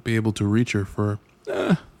they won't be able to reach her for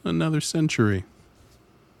another century.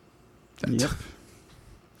 Yep.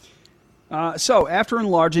 So after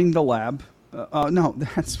enlarging the lab... no,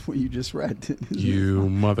 that's what you just read. You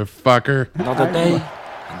motherfucker. Another day,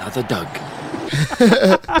 another Doug.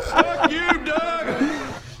 Fuck you,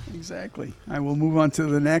 Doug! Exactly. I will move on to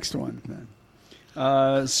the next one then.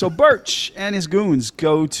 So Birch and his goons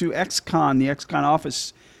go to XCON, the XCON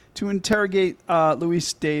office, to interrogate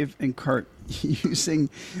Luis, Dave, and Kurt using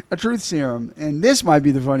a truth serum. And this might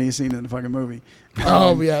be the funniest scene in the fucking movie.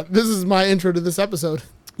 Yeah. This is my intro to this episode.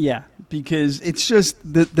 Yeah, because it's just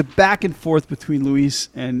the back and forth between Luis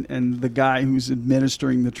and the guy who's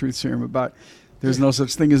administering the truth serum about there's no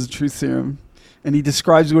such thing as a truth serum. And he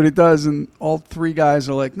describes what it does, and all three guys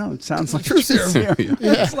are like, no, it sounds like truth serum.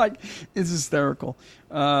 Yeah. It's hysterical.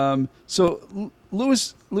 So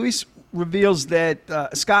Luis reveals that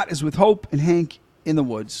Scott is with Hope and Hank in the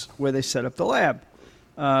woods where they set up the lab.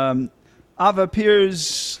 Ava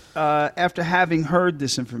appears after having heard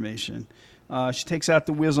this information. She takes out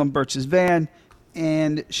the wheels on Birch's van,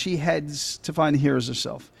 and she heads to find the heroes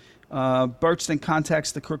herself. Birch then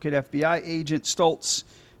contacts the crooked FBI agent Stoltz,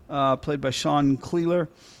 played by Sean Cleeler,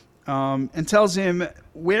 and tells him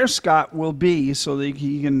where Scott will be so that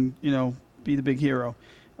he can, be the big hero.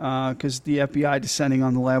 Because the FBI descending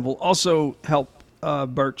on the lab will also help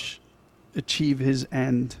Birch achieve his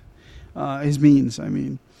end, his means, I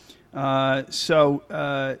mean. So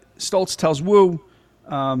Stoltz tells Wu...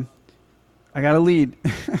 I got a lead.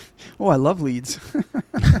 Oh, I love leads.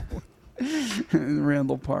 In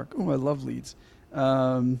Randall Park. Oh, I love leads.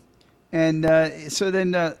 So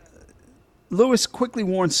then Lewis quickly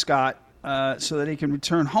warns Scott so that he can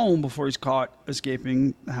return home before he's caught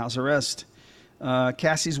escaping the house arrest.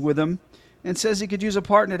 Cassie's with him and says he could use a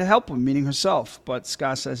partner to help him, meaning herself. But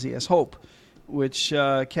Scott says he has Hope, which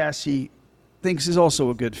Cassie thinks is also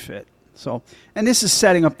a good fit. So, and this is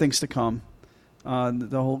setting up things to come.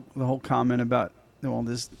 The whole comment about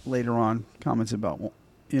this later on comments about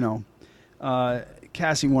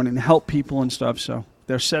Cassie wanting to help people and stuff. So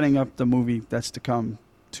they're setting up the movie that's to come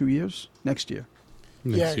 2 years next year.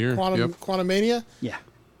 Next year. Quantum Mania. Yeah.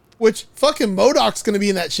 Which fucking MODOK's gonna be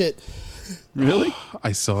in that shit. Really?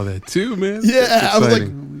 I saw that too, man. Yeah, I was like,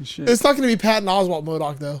 it's not gonna be Patton Oswalt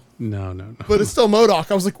MODOK though. No. But it's still MODOK.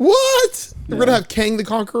 I was like, what? We're gonna have Kang the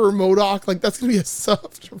Conqueror MODOK. Like that's gonna be a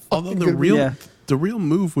such. Although the real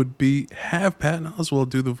move would be have Patton Oswalt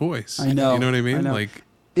do the voice. I know. You know what I mean? I know. Like,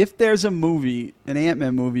 if there's a movie, an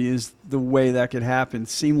Ant-Man movie is the way that could happen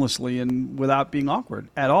seamlessly and without being awkward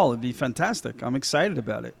at all. It'd be fantastic. I'm excited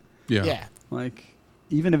about it. Yeah. Like,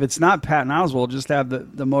 even if it's not Patton Oswalt, just have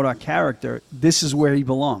the MODOK character. This is where he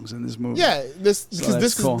belongs in this movie. Yeah, this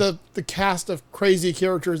is cool. the cast of crazy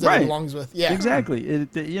characters that he belongs with. Yeah, exactly.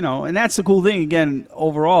 And that's the cool thing again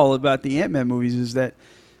overall about the Ant-Man movies is that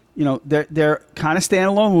they're kind of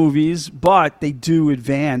standalone movies, but they do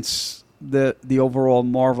advance the overall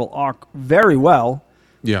Marvel arc very well.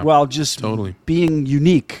 Yeah, while just totally being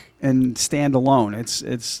unique and standalone.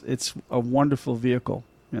 It's a wonderful vehicle.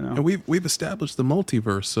 And we've established the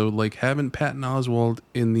multiverse, so like having Patton Oswalt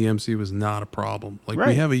in the MCU was not a problem. Like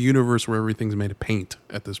we have a universe where everything's made of paint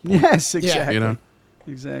at this point. Yes, exactly. Yeah.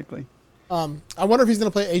 Exactly. I wonder if he's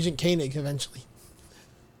going to play Agent Koenig eventually.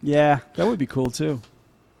 Yeah, that would be cool too.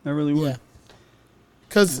 I really would.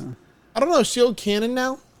 Because I don't know. Is Shield canon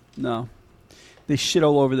now? No. They shit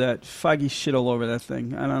all over that. Feige shit all over that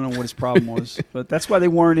thing. I don't know what his problem was, but that's why they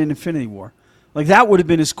weren't in Infinity War. Like, that would have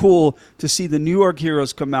been as cool to see the New York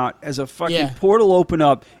heroes come out as a fucking portal open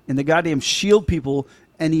up and the goddamn S.H.I.E.L.D. people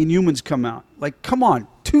and the Inhumans come out. Like, come on.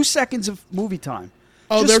 2 seconds of movie time.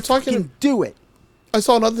 Oh, they're talking. Do it. I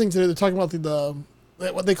saw another thing today. They're talking about the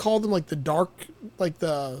what they called them, like the dark, like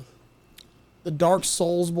the Dark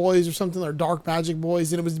Souls boys or something, or Dark Magic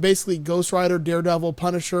boys, and it was basically Ghost Rider, Daredevil,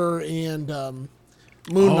 Punisher, and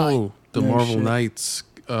Moon Knight. Oh, the Marvel Knights.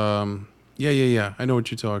 Yeah. I know what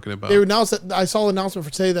you're talking about. They announced that. I saw an announcement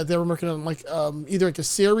for today that they were working on like either like a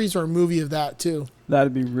series or a movie of that too.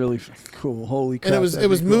 That'd be really cool. Holy crap! And it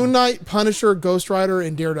was Moon Knight, Punisher, Ghost Rider,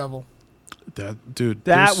 and Daredevil.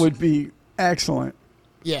 That would be excellent.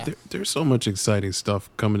 Yeah, there's so much exciting stuff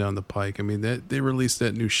coming down the pike. I mean, they released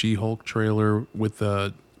that new She-Hulk trailer with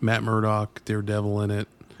Matt Murdock, Daredevil in it.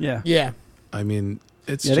 Yeah. I mean,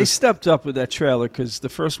 they stepped up with that trailer because the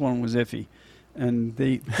first one was iffy, and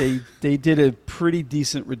they did a pretty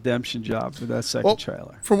decent redemption job with that second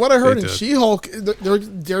trailer. From what I heard in She-Hulk,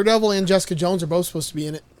 Daredevil and Jessica Jones are both supposed to be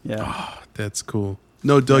in it. Yeah, oh, that's cool.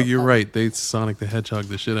 No, Doug, you're right. They Sonic the Hedgehog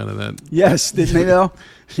the shit out of that. Yes, didn't they though?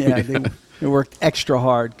 Yeah, they worked extra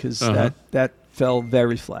hard because that fell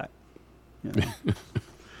very flat. Yeah.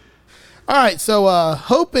 All right, so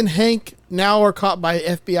Hope and Hank now are caught by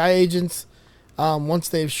FBI agents once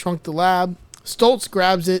they've shrunk the lab. Stoltz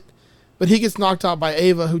grabs it, but he gets knocked out by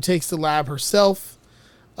Ava, who takes the lab herself.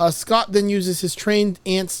 Scott then uses his trained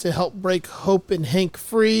ants to help break Hope and Hank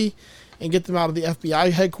free and get them out of the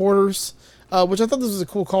FBI headquarters. Which I thought this was a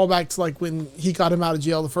cool callback to like when he got him out of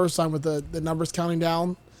jail the first time with the numbers counting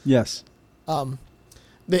down. Yes. The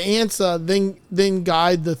ants then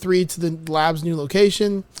guide the three to the lab's new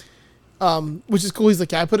location, which is cool. He's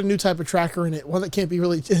like, I put a new type of tracker in it. One that can't be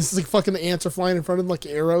really. It's like fucking the ants are flying in front of him like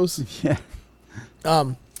arrows. Yeah.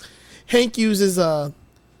 Hank uses giant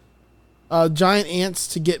ants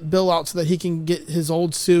to get Bill out so that he can get his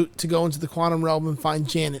old suit to go into the quantum realm and find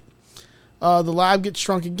Janet. The lab gets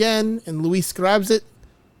shrunk again, and Luis grabs it.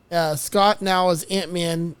 Scott, now as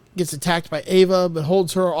Ant-Man, gets attacked by Ava, but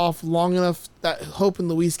holds her off long enough that Hope and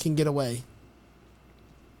Luis can get away.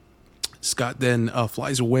 Scott then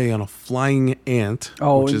flies away on a flying ant.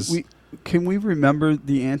 Oh, can we remember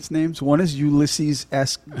the ants' names? One is Ulysses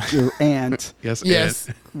S. Ant. Yes. Ant.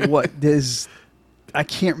 I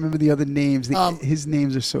can't remember the other names. His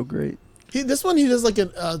names are so great. He does like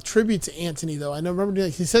a tribute to Anthony though. I know. Remember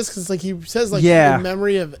he says in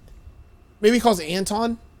memory of, maybe he calls it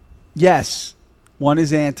Anton. Yes, one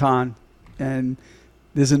is Anton, and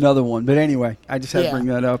there's another one. But anyway, I just had to bring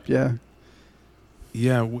that up. Yeah.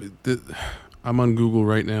 Yeah, I'm on Google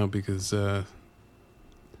right now because I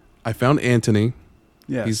found Anthony.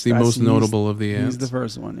 Yes, he's the most notable of the ants. He's the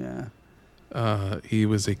first one. Yeah. He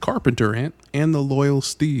was a carpenter ant and the loyal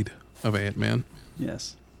steed of Ant-Man.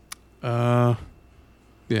 Yes. I'm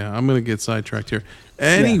going to get sidetracked here.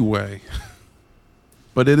 Anyway,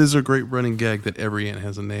 but it is a great running gag that every ant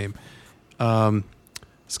has a name.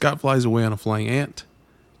 Scott flies away on a flying ant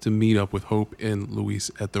to meet up with Hope and Luis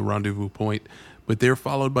at the rendezvous point, but they're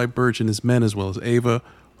followed by Birch and his men as well as Ava.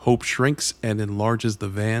 Hope shrinks and enlarges the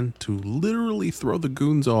van to literally throw the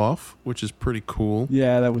goons off, which is pretty cool.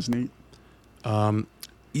 Yeah, that was neat.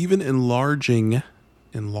 Even enlarging,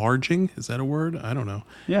 is that a word? I don't know.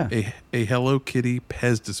 Yeah. A Hello Kitty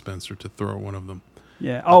Pez dispenser to throw one of them.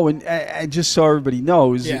 Yeah. Oh, and I just so everybody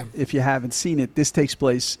knows, if you haven't seen it, this takes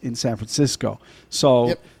place in San Francisco.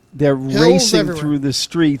 So they're racing through the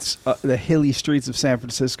streets, the hilly streets of San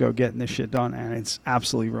Francisco, getting this shit done, and it's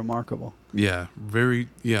absolutely remarkable. Yeah.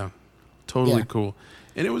 Totally cool.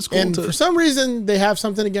 And it was cool. And for some reason, they have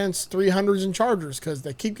something against 300s and Chargers because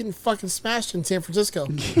they keep getting fucking smashed in San Francisco.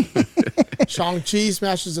 Shang-Chi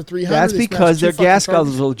smashes a 300. That's because they're gas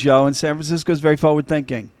guzzlers, Joe, and San Francisco is very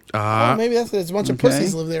forward-thinking. Well, maybe that's a bunch of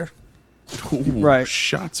pussies live there. Ooh, right.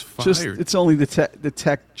 Shots fired. It's only the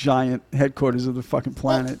tech giant headquarters of the fucking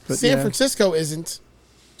planet. But San Francisco isn't.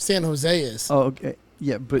 San Jose is. Oh, okay.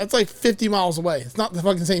 Yeah, but that's like 50 miles away. It's not the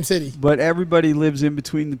fucking same city. But everybody lives in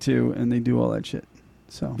between the two, and they do all that shit.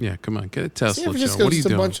 So yeah, come on, get a Tesla. San Francisco is just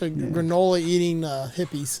a bunch of granola eating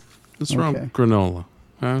hippies. What's wrong with granola?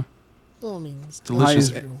 Huh? Well, I mean, it's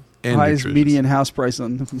delicious. Highest median house price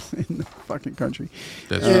in the fucking country.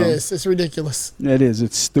 It is. It's ridiculous. It is.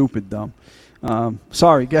 It's stupid dumb.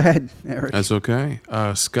 Sorry, go ahead, Eric. That's okay.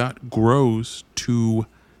 Scott grows to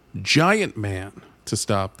Giant Man to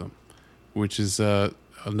stop them, which is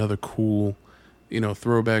another cool,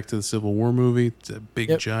 throwback to the Civil War movie. It's a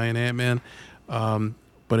big giant Ant-Man.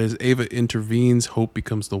 But as Ava intervenes, Hope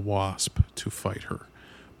becomes the Wasp to fight her.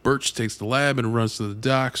 Birch takes the lab and runs to the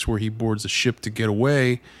docks where he boards a ship to get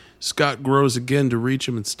away. Scott grows again to reach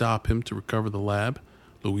him and stop him to recover the lab.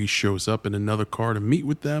 Louise shows up in another car to meet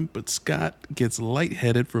with them, but Scott gets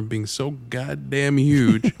lightheaded from being so goddamn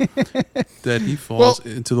huge that he falls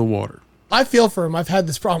into the water. I feel for him. I've had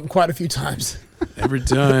this problem quite a few times. Every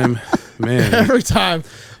time, man. Every time.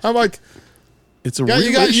 I'm like, it's a real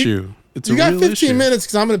issue. You got 15 minutes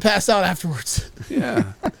because I'm going to pass out afterwards.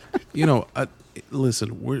 Yeah.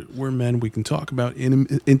 Listen, we're men. We can talk about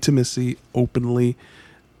intimacy openly.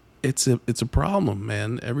 It's a problem,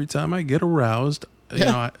 man. Every time I get aroused,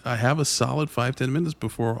 I have a solid 5-10 minutes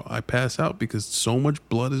before I pass out because so much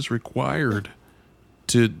blood is required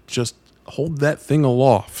to just hold that thing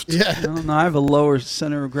aloft. Yeah. I don't know. I have a lower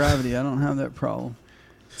center of gravity. I don't have that problem.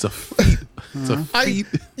 It's a feat. It's a feat.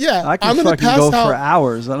 I can fucking go for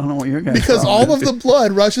hours. I don't know what you're going to because all of the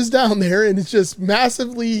blood rushes down there, and it's just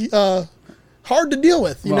massively hard to deal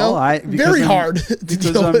with. Very hard to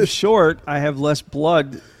because deal I'm with. short. I have less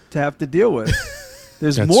blood to have to deal with.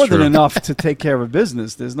 There's That's more true. than enough to take care of a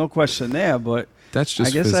business. There's no question there. But that's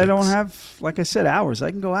just I guess physics. I don't have, like I said, hours. I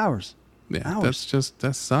can go hours. Yeah, hours.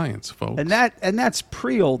 that's science, folks. And that's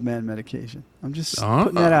pre-old man medication. I'm just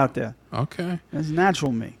putting that out there. Okay. That's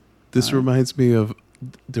natural me. This reminds me of,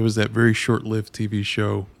 there was that very short-lived TV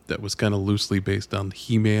show that was kind of loosely based on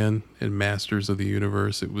He-Man and Masters of the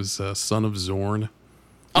Universe. It was Son of Zorn.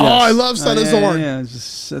 Oh, yes. I love Son of Zorn. Yeah,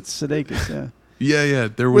 that's Sudeikis, yeah. Yeah.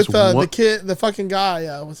 There was with the kid, the fucking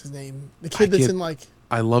guy. What's his name? The kid that's in like.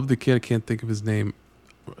 I love the kid. I can't think of his name.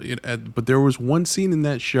 But there was one scene in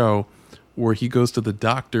that show where he goes to the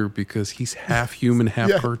doctor because he's half human,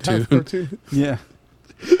 half cartoon. Half cartoon. Yeah.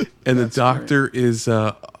 And the doctor is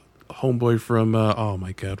homeboy from oh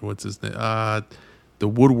my god, what's his name? The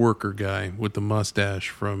woodworker guy with the mustache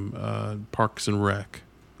from Parks and Rec.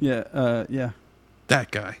 Yeah. That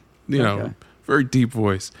guy. You know, very deep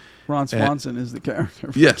voice. Ron Swanson is the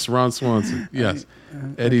character. Yes, Ron Swanson. Yes.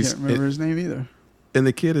 I can't remember his name either. And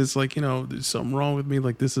the kid is like, there's something wrong with me.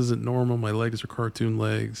 Like, this isn't normal. My legs are cartoon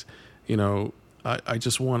legs. I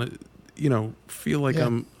just want to, feel like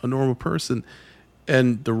I'm a normal person.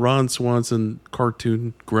 And the Ron Swanson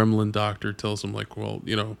cartoon gremlin doctor tells him, like, well,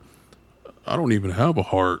 I don't even have a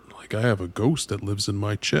heart. Like, I have a ghost that lives in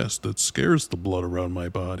my chest that scares the blood around my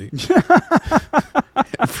body.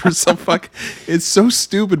 For some it's so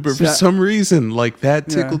stupid, but for some reason, like, that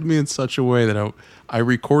tickled me in such a way that I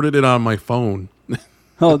recorded it on my phone.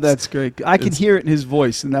 Oh, that's great. I can hear it in his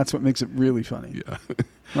voice, and that's what makes it really funny. Yeah.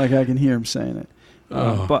 Like, I can hear him saying it.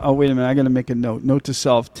 But wait a minute. I got to make a note. Note to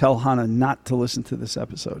self, tell Hannah not to listen to this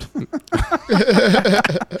episode.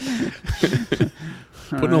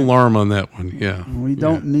 Put an alarm on that one, yeah. We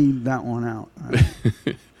don't need that one out.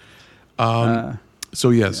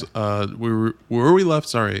 So, yes, we were where we left.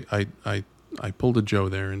 Sorry, I pulled a Joe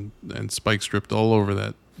there and Spike stripped all over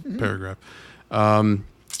that paragraph.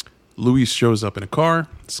 Louis shows up in a car.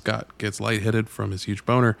 Scott gets lightheaded from his huge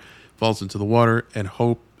boner, falls into the water, and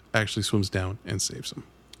Hope actually swims down and saves him.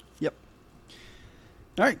 Yep.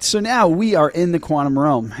 All right, so now we are in the quantum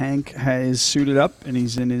realm. Hank has suited up, and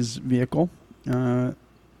he's in his vehicle, because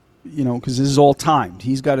this is all timed.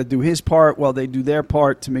 He's got to do his part while they do their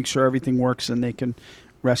part to make sure everything works and they can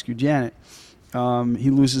rescue Janet. He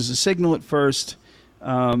loses a signal at first.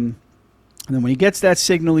 And then when he gets that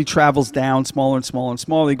signal, he travels down smaller and smaller and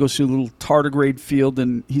smaller. He goes through a little tardigrade field,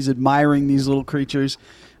 and he's admiring these little creatures,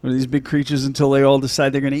 or these big creatures, until they all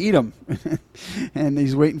decide they're going to eat him. And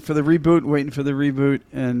he's waiting for the reboot,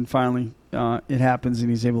 and finally it happens, and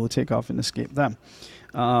he's able to take off and escape them.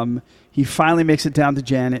 He finally makes it down to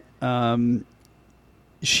Janet.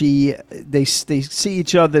 They see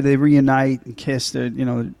each other, they reunite and kiss. They're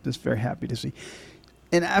just very happy to see.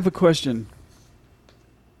 And I have a question.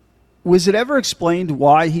 Was it ever explained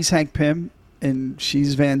why he's Hank Pym and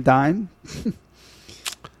she's Van Dyne?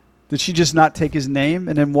 Did she just not take his name?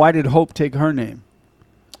 And then why did Hope take her name?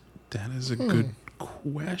 That is a good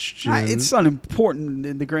question. It's unimportant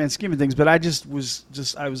in the grand scheme of things, but I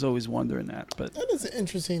was always wondering that. But that is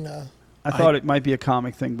interesting. I thought it might be a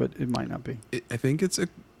comic thing, but it might not be. I think it's a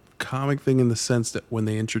comic thing in the sense that when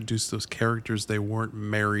they introduced those characters, they weren't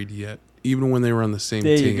married yet, even when they were on the same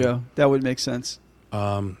team. There you go. That would make sense.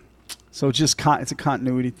 So it's just it's a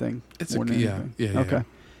continuity thing. Yeah. Okay. All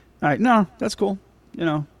right. No, that's cool.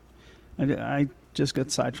 I just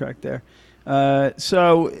got sidetracked there.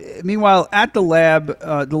 So meanwhile, at the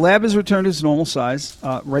lab is returned to its normal size,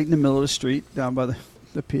 right in the middle of the street, down by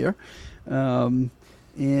the pier. And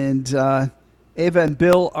Ava Ava and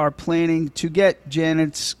Bill are planning to get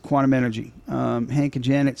Janet's quantum energy. Hank and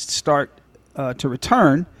Janet start to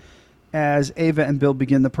return as Ava and Bill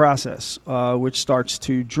begin the process, which starts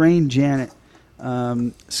to drain Janet.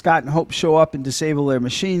 Scott and Hope show up and disable their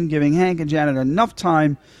machine, giving Hank and Janet enough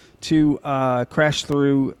time to crash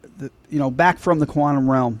through, back from the quantum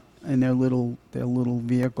realm in their little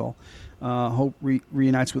vehicle. Hope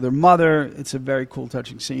reunites with her mother. It's a very cool,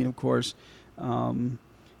 touching scene, of course.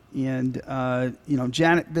 Janet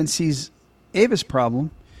then sees Ava's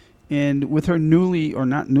problem, and with her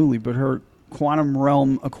her quantum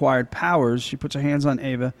realm acquired powers, she puts her hands on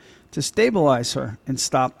Ava to stabilize her and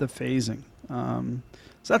stop the phasing. So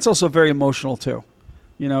that's also very emotional too,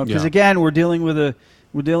 because again, we're dealing with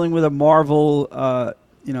a Marvel,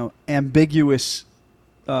 ambiguous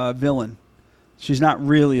villain. She's not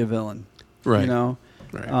really a villain, right?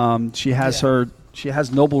 Right. She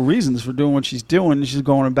has noble reasons for doing what she's doing. She's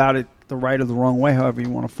going about it the right or the wrong way, however you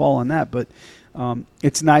want to fall on that. But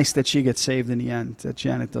it's nice that she gets saved in the end, that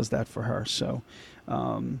Janet does that for her. So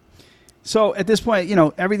at this point,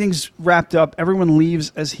 everything's wrapped up. Everyone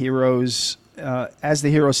leaves as heroes, as the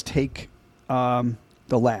heroes take the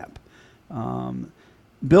lab.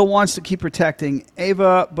 Bill wants to keep protecting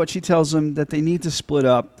Ava, but she tells him that they need to split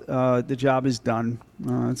up. The job is done.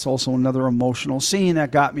 It's also another emotional scene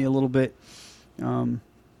that got me a little bit.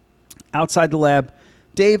 Outside the lab,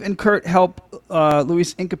 Dave and Kurt help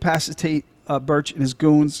Luis incapacitate Birch and his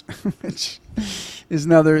goons, which is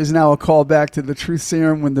now a callback to the truth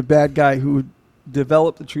serum, when the bad guy who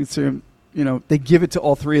developed the truth serum, they give it to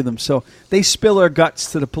all three of them. So they spill their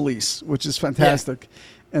guts to the police, which is fantastic. Yeah.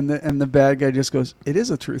 And the bad guy just goes, "It is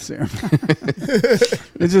a truth serum."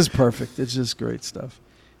 It's just perfect. It's just great stuff.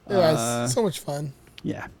 Yeah, it's so much fun.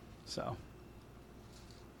 Yeah. So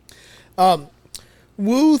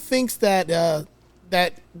Wu thinks that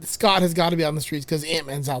Scott has got to be on the streets because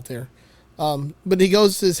Ant-Man's out there. But he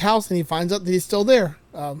goes to his house and he finds out that he's still there.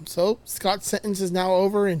 So Scott's sentence is now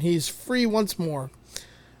over and he's free once more.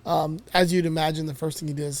 As you'd imagine, the first thing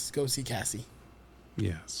he does is go see Cassie.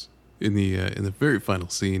 Yes. In the very final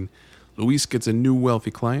scene, Luis gets a new wealthy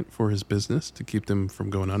client for his business to keep them from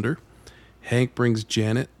going under. Hank brings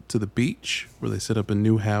Janet to the beach, where they set up a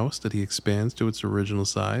new house that he expands to its original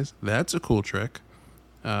size. That's a cool trick.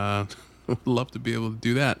 Would love to be able to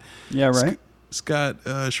do that. Yeah, right. Scott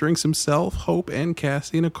shrinks himself, Hope, and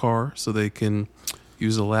Cassie in a car so they can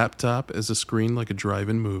use a laptop as a screen like a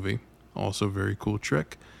drive-in movie. Also a very cool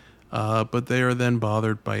trick. But they are then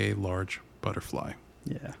bothered by a large butterfly.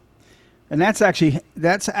 Yeah. And that's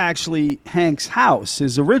actually Hank's house,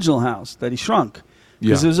 his original house that he shrunk.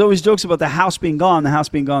 Because there's always jokes about the house being gone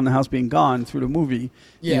through the movie.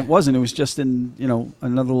 Yeah. And it wasn't. It was just in,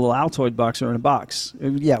 another little Altoid box or in a box.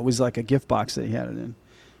 It was like a gift box that he had it in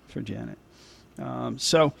for Janet.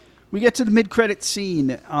 So we get to the mid-credit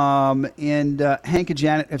scene, and Hank and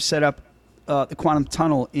Janet have set up the quantum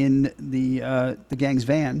tunnel in the gang's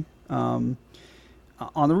van on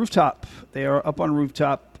the rooftop. They are up on a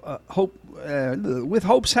rooftop, with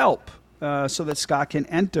Hope's help, so that Scott can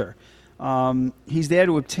enter. He's there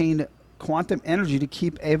to obtain quantum energy to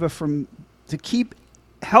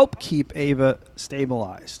help keep Ava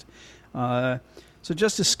stabilized. So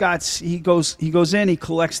just as Scott's, he goes in, he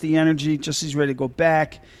collects the energy just as he's ready to go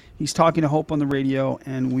back. He's talking to Hope on the radio,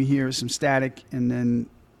 and we hear some static, and then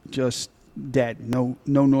just dead, no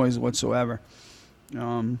noise whatsoever.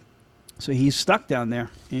 So he's stuck down there,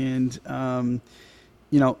 and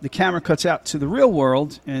the camera cuts out to the real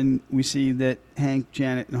world, and we see that Hank,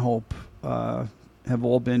 Janet, and Hope have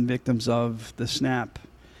all been victims of the snap,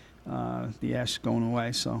 the ash going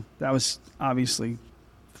away. So that was obviously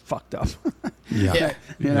fucked up. Yeah.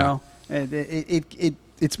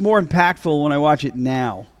 It's more impactful when I watch it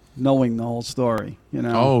now, knowing the whole story.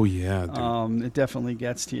 Oh yeah. Dude. It definitely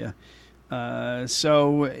gets to you.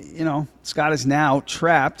 So Scott is now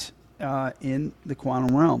trapped in the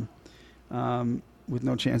quantum realm, with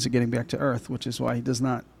no chance of getting back to Earth, which is why he does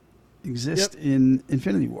not exist in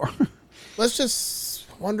Infinity War. Let's just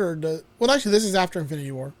wonder. Actually, this is after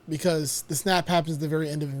Infinity War because the snap happens at the very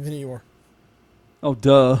end of Infinity War. Oh,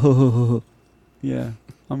 duh. Yeah,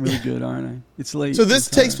 I'm really good, aren't I? It's late. So this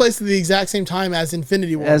takes place at the exact same time as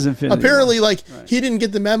Infinity War. Apparently, he didn't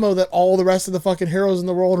get the memo that all the rest of the fucking heroes in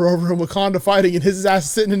the world are over in Wakanda fighting, and his ass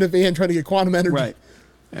sitting in a van trying to get quantum energy. Right.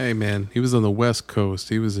 Hey man, he was on the West Coast.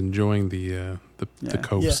 He was enjoying the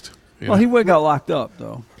coast. Yeah. Well, he would have got locked up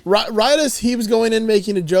though. Right as he was going in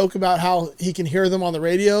making a joke about how he can hear them on the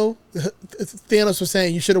radio, Thanos was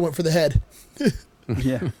saying, "You should have went for the head."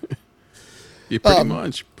 Yeah. Yeah,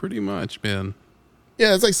 pretty much, man.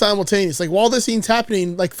 Yeah, it's like simultaneous. Like while this scene's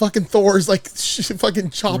happening, like fucking Thor's like fucking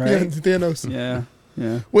chopping Right. into Thanos. Yeah.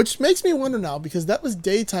 Yeah. Which makes me wonder now, because that was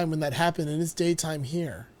daytime when that happened, and it's daytime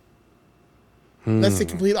here. That's the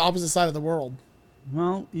complete opposite side of the world.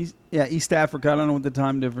 Well, East Africa. I don't know what the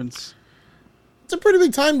time difference. It's a pretty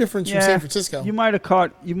big time difference from Yeah, San Francisco. You might have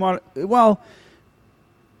caught. Well,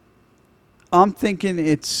 I'm thinking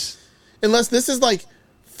it's. Unless this is like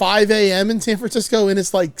 5 a.m. in San Francisco and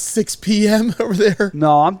it's like 6 p.m. over there.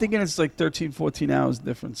 No, I'm thinking it's like 13, 14 hours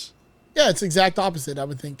difference. Yeah, it's exact opposite, I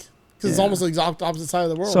would think. Because it's Yeah. almost the exact opposite side of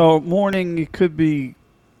the world. So morning, it could be.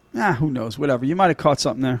 Who knows? Whatever. You might have caught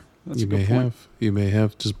something there. That's You a good may point. have. You may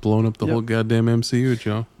have just blown up the Yep. whole goddamn MCU,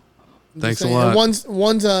 Joe. I'm just Thanks a saying. lot. And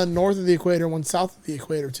one's north of the equator, one's south of the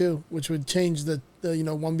equator too, which would change the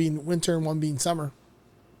one being winter and one being summer.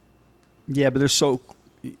 Yeah, but they're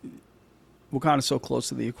Wakanda's so close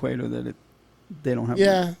to the equator that they don't have.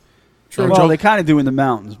 Yeah, true. Well, they kind of do in the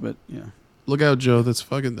mountains, but yeah. Look out, Joe. That's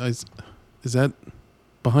fucking. Is that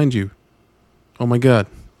behind you? Oh my god.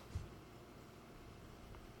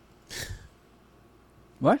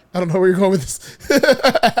 What? I don't know where you're going with this.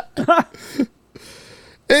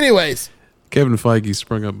 Anyways, Kevin Feige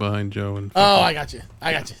sprung up behind Joe and. I got you.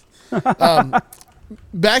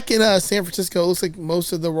 Back in San Francisco, it looks like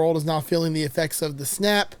most of the world is now feeling the effects of the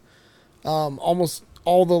snap. Almost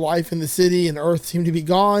all the life in the city and Earth seem to be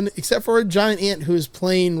gone, except for a giant ant who is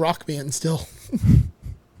playing Rock Band still.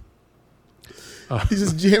 He's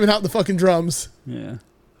just jamming out the fucking drums. Yeah.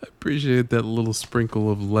 I appreciate that little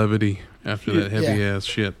sprinkle of levity after that heavy ass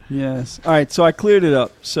shit. Yes. All right. So I cleared it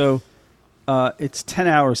up. So it's 10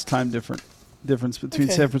 hours time difference between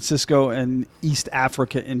Okay. San Francisco and East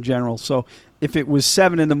Africa in general. So if it was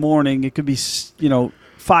 7 in the morning, it could be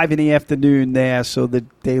 5 in the afternoon there. So the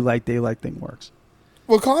daylight thing works.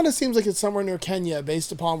 Wakanda seems like it's somewhere near Kenya,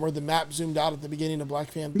 based upon where the map zoomed out at the beginning of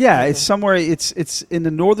Black Panther. Yeah, it's somewhere. It's in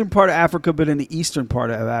the northern part of Africa, but in the eastern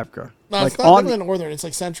part of Africa. No, it's not definitely northern. It's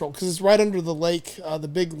like central, because it's right under the lake, the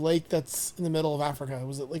big lake that's in the middle of Africa.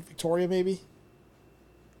 Was it Lake Victoria, maybe?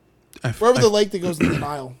 Wherever the lake that goes into the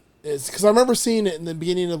Nile is. Because I remember seeing it in the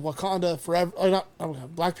beginning of Wakanda Forever, or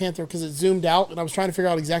not Black Panther, because it zoomed out, and I was trying to figure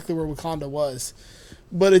out exactly where Wakanda was.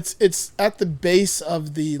 But it's at the base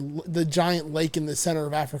of the giant lake in the center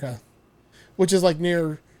of Africa, which is like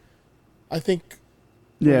near, I think.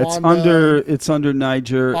 Yeah, Rwanda, it's under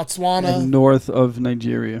Niger, Botswana, and north of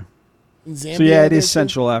Nigeria. and Zambia. So yeah, it there, is too.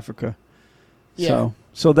 Central Africa. Yeah.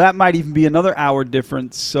 So that might even be another hour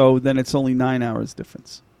difference. So then it's only 9 hours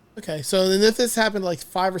difference. Okay, so then if this happened like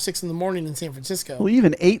 5 or 6 in the morning in San Francisco, Well,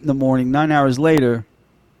 even 8 in the morning, 9 hours later,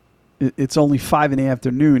 it's only 5 in the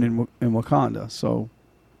afternoon in Wakanda. So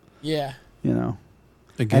yeah, Again,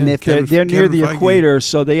 Again, and if they're near the equator,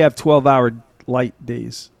 so they have 12-hour light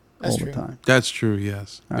days That's all true. the time. That's true.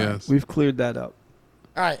 Yes. All right, yes. we've cleared that up.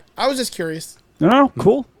 All right, I was just curious. No,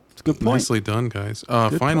 cool. It's a good point. Nicely done, guys.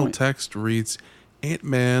 Good Final point. text reads: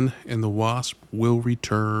 Ant-Man and the Wasp will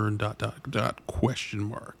return. ... question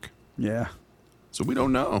mark. Yeah. So we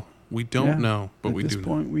don't know. We Yeah. don't know, but At we this do know.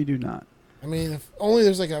 point, we do not. I mean, if only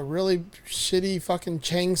there's like a really shitty fucking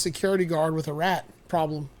Chang security guard with a rat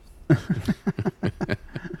problem.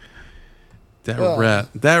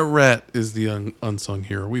 That rat is the unsung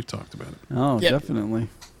hero. We've talked about it. Oh, Yep. definitely.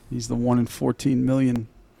 He's the 1 in 14 million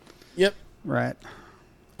Yep. rat.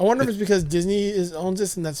 I wonder if it's because Disney owns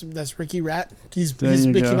this and that's Ricky Rat. He's There you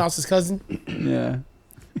Mickey go. Mouse's cousin. Yeah.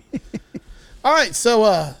 All right,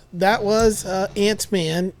 so that was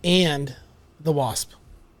Ant-Man and the Wasp.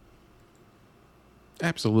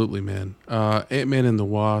 Absolutely, man. Ant-Man and the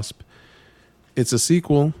Wasp. It's a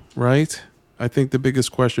sequel, right? I think the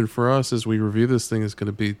biggest question for us as we review this thing is going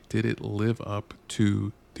to be, did it live up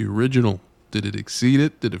to the original? Did it exceed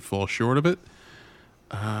it? Did it fall short of it?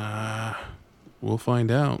 We'll find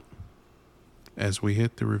out as we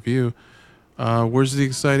hit the review. Where's the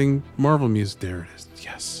exciting Marvel music? There it is.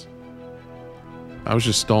 Yes. I was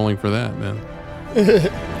just stalling for that, man.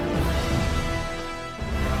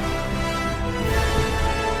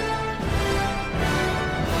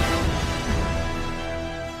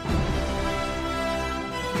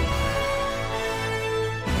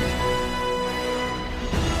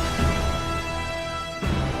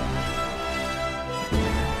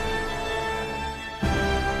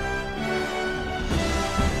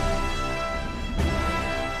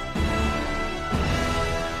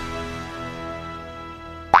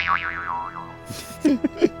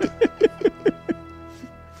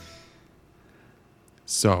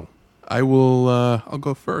 So I will. I'll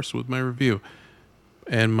go first with my review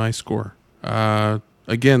and my score.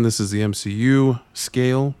 Again, this is the MCU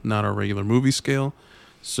scale, not our regular movie scale.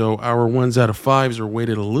 So our 1s out of 5s are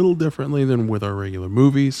weighted a little differently than with our regular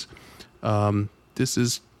movies. This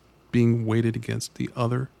is being weighted against the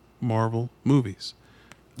other Marvel movies.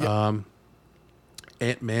 Yep.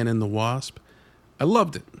 Ant-Man and the Wasp. I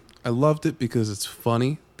loved it. I loved it because it's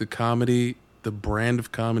funny. The comedy, the brand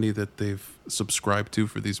of comedy that they've subscribed to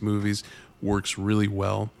for these movies works really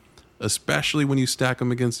well, especially when you stack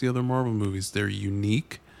them against the other Marvel movies. They're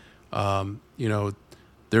unique.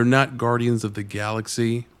 They're not Guardians of the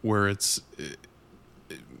Galaxy where it's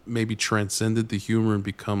maybe transcended the humor and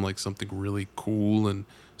become like something really cool and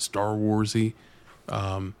Star Warsy.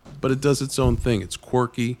 But it does its own thing. It's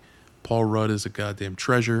quirky. Paul Rudd is a goddamn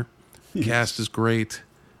treasure. Yes. Cast is great.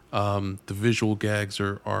 The visual gags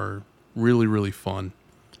are really, really fun.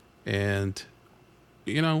 And,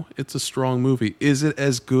 it's a strong movie. Is it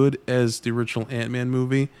as good as the original Ant-Man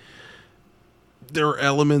movie? There are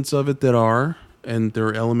elements of it that are, and there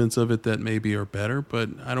are elements of it that maybe are better, but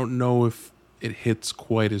I don't know if it hits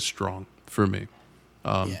quite as strong for me,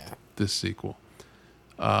 this sequel.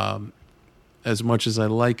 As much as I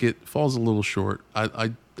like it, falls a little short.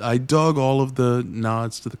 I dug all of the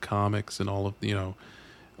nods to the comics and all of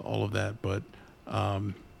that, but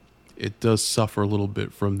it does suffer a little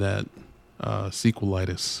bit from that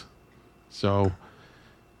sequelitis. So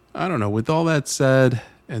I don't know. With all that said,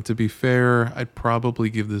 and to be fair, I'd probably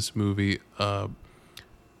give this movie a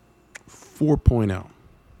 4.0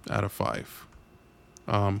 out of 5.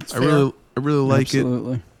 I really like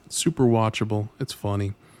Absolutely. it. It's super watchable. It's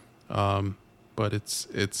funny. But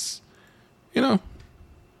it's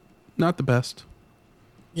not the best.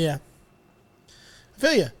 Yeah. I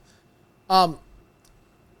feel you.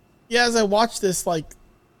 As I watch this, like,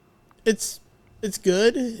 it's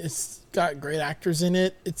good. It's got great actors in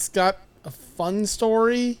it. It's got a fun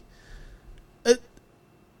story.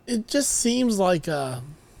 It just seems like the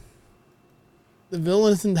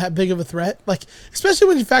villain isn't that big of a threat. Like, especially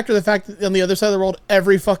when you factor the fact that on the other side of the world,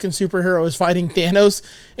 every fucking superhero is fighting Thanos,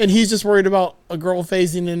 and he's just worried about a girl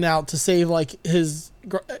phasing in and out to save, like, his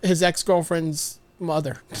ex-girlfriend's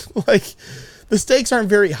mother. Like, the stakes aren't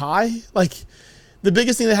very high. Like, the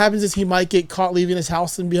biggest thing that happens is he might get caught leaving his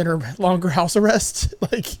house and be under longer house arrest.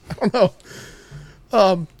 Like, I don't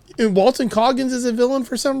know. And Walton Goggins is a villain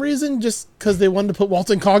for some reason, just because they wanted to put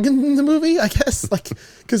Walton Goggins in the movie, I guess. Like,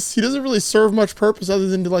 because he doesn't really serve much purpose other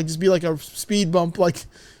than to, like, just be like a speed bump, like,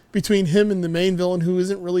 between him and the main villain, who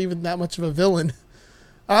isn't really even that much of a villain.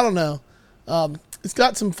 I don't know. It's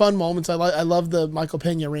got some fun moments. I love the Michael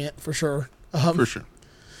Pena rant for sure. For sure.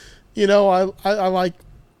 I like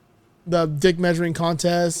the dick measuring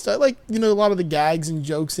contest. I like, a lot of the gags and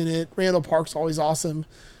jokes in it. Randall Park's always awesome.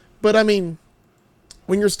 But, I mean,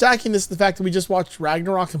 when you're stacking this, the fact that we just watched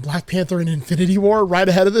Ragnarok and Black Panther and Infinity War right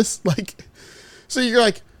ahead of this, like, so you're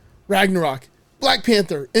like, Ragnarok, Black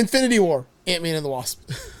Panther, Infinity War, Ant-Man and the Wasp.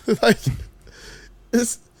 Like,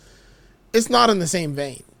 it's not in the same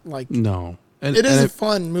vein. Like, no. It is a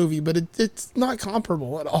fun movie, but it's not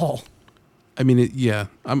comparable at all. I mean,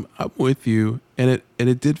 I'm with you, and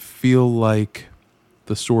it did feel like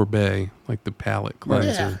the sorbet, like the palate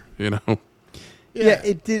cleanser, Yeah,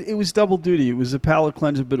 it did. It was double duty. It was a palate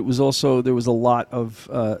cleanser, but it was also, there was a lot of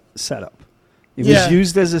setup. It was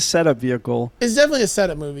used as a setup vehicle. It's definitely a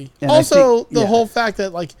setup movie. And also, the whole fact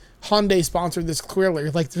that, like, Hyundai sponsored this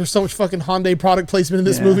clearly. Like, there's so much fucking Hyundai product placement in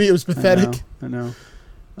this movie. It was pathetic. I know.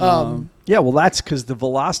 Well, that's because the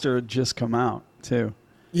Veloster had just come out, too.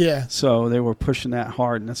 Yeah. So they were pushing that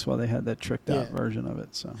hard, and that's why they had that tricked out version of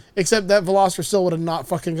it. So, except that Veloster still would have not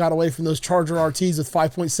fucking got away from those Charger RTs with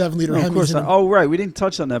 5.7 liter Hemis. Of course not. Oh, right. We didn't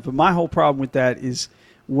touch on that, but my whole problem with that is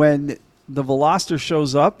when the Veloster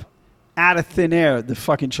shows up, out of thin air, the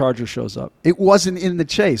fucking Charger shows up. It wasn't in the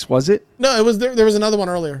chase, was it? No, it was. There was another one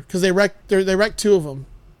earlier because they wrecked 2 of them.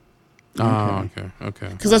 Oh, okay.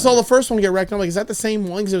 Because I saw the first one get wrecked, and I'm like, is that the same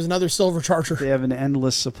one? Because there was another silver Charger. They have an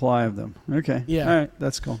endless supply of them. Okay. Yeah. All right,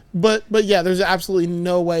 that's cool. But yeah, there's absolutely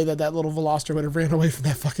no way that little Veloster would have ran away from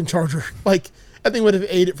that fucking Charger. Like, I think would have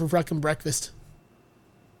ate it for fucking breakfast.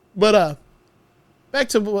 But back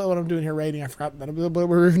to what I'm doing here, rating. I forgot what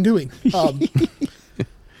we're even doing.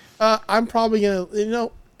 I'm probably gonna,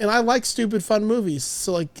 and I like stupid fun movies,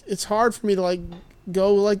 so like it's hard for me to like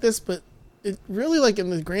go like this, but it really, like, in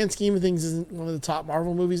the grand scheme of things, isn't one of the top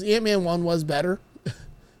Marvel movies. Ant-Man 1 was better.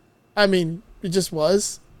 I mean, it just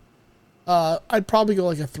was. I'd probably go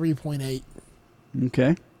like a 3.8.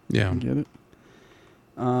 Okay. Yeah. I get it.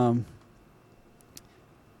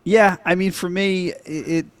 Yeah, I mean, for me,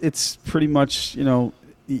 it's pretty much,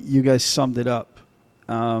 you guys summed it up.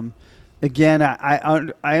 Again,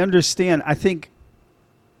 I understand. I think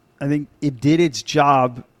it did its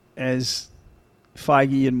job as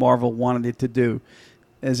Feige and Marvel wanted it to do.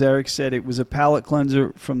 As Eric said, it was a palate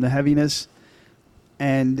cleanser from the heaviness,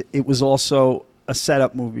 and it was also a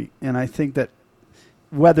setup movie. And I think that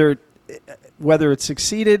whether it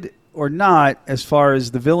succeeded or not, as far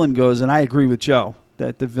as the villain goes, and I agree with Joe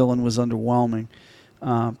that the villain was underwhelming.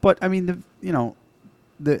 But I mean,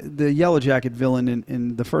 the Yellow Jacket villain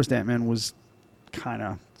in the first Ant-Man was kind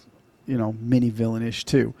of, mini villainish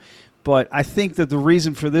too. But I think that the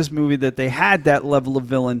reason for this movie that they had that level of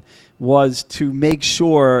villain was to make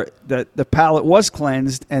sure that the palette was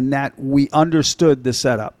cleansed and that we understood the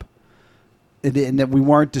setup, and that we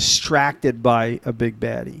weren't distracted by a big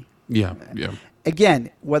baddie. Yeah. Again,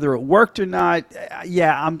 whether it worked or not,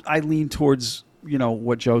 I lean towards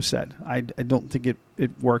what Joe said. I don't think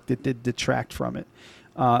it worked. It did detract from it.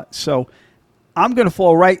 So I'm going to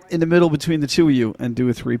fall right in the middle between the two of you and do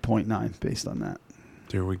a 3.9 based on that.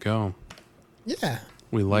 There we go. Yeah.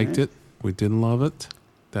 We liked it. We didn't love it.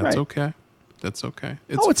 That's Right. okay. That's okay.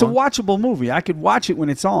 It's fun. a watchable movie. I could watch it when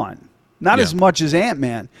it's on. Not as much as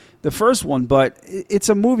Ant-Man, the first one, but it's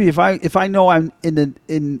a movie. If I know I'm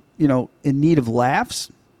in need of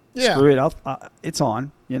laughs, screw it. It's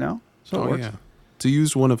on. So it works. Yeah. To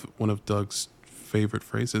use one of Doug's favorite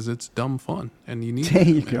phrases, it's dumb fun, and you need There it,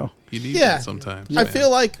 you man. go. You need Yeah. it sometimes. I man.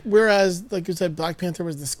 feel like whereas, like you said, Black Panther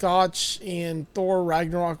was the scotch and Thor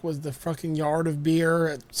Ragnarok was the fucking yard of beer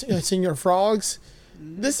at Senior Frogs,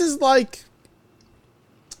 this is like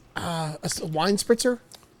a wine spritzer.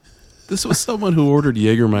 This was someone who ordered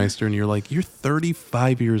Jägermeister, and you're like, you're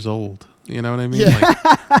 35 years old. You know what I mean? Yeah.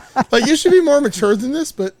 Like, Like, you should be more mature than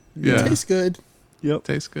this, but Yeah. it tastes good. Yep.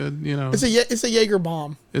 tastes good. It's a Jaeger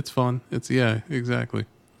bomb. It's fun. Exactly.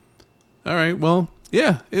 All right. Well,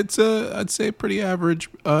 yeah, it's I'd say a pretty average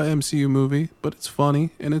MCU movie, but it's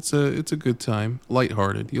funny and it's a good time,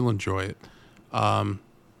 lighthearted. You'll enjoy it.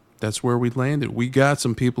 That's where we landed. We got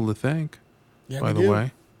some people to thank. Yeah, by we the do.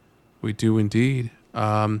 way, we do indeed.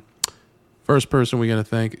 First person we got to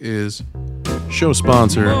thank is show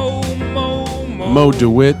sponsor Mo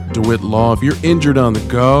DeWitt, DeWitt Law. If you're injured on the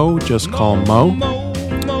go, just call Mo.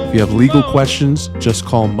 If you have legal questions, just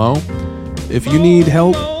call Mo. If you need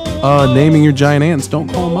help naming your giant ants, don't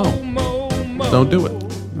call Mo. Don't do it.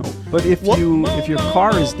 No. But if your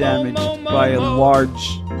car is damaged by a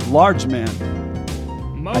large man,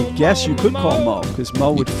 I guess you could call Mo, because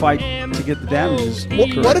Mo would fight to get the damages.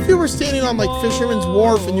 What if you were standing on like Fisherman's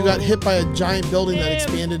Wharf and you got hit by a giant building that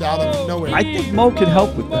expanded out of nowhere? I think Mo could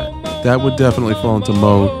help with that. That would definitely fall into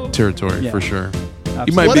Mo territory Yeah. for sure. Absolutely.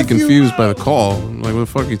 You might What be if you- confused by the call. Like, what the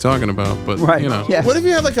fuck are you talking about? But, Right. Yeah. What if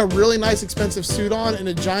you had like a really nice expensive suit on and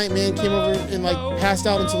a giant man came over and like passed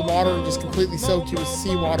out into the water and just completely soaked you with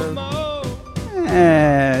seawater?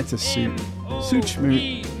 It's a suit. Suit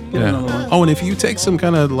schmoot. Get another Yeah. one. Oh, and if you take some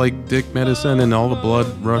kind of like dick medicine and all the blood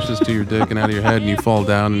rushes to your dick and out of your head and you fall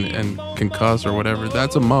down and concuss or whatever,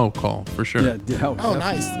 that's a Mo call for sure. Oh,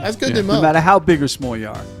 nice. That's good Yeah. to No know. matter how big or small you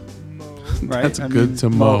are. Right? That's good to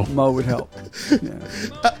Mo. Mo would help. Yeah.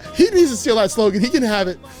 He needs to steal that slogan. He can have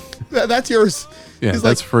it. That's yours. Yeah, He's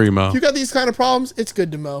that's like, free Mo. You got these kind of problems. It's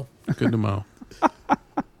good to mow. Good to Mo. All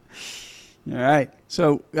right.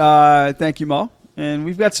 So thank you, Mo. And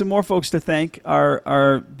we've got some more folks to thank,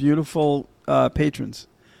 our beautiful patrons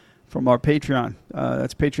from our Patreon.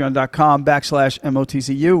 That's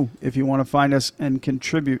patreon.com/MOTCU if you want to find us and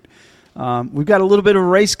contribute. We've got a little bit of a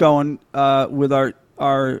race going with our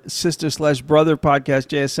sister/brother podcast,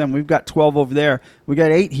 JSM. We've got 12 over there. We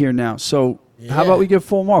got 8 here now. So how about we give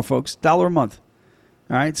 4 more, folks? $1 a month.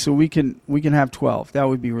 All right. So we can have 12. That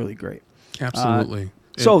would be really great. Absolutely.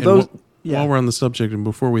 So And those. While we're on the subject, and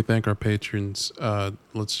before we thank our patrons,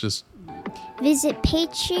 let's just Visit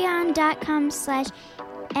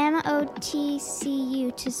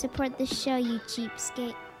patreon.com/MOTCU to support the show, you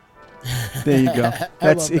cheapskate. There you go.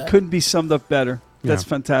 That's love it. that. Couldn't be summed up better. That's Yeah.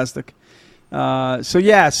 fantastic.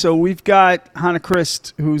 So we've got Hannah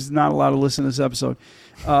Christ, who's not allowed to listen to this episode.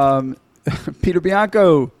 Peter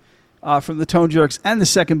Bianco from the Tone Jerks and the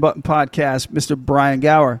Second Button Podcast, Mr. Brian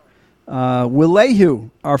Gower. Will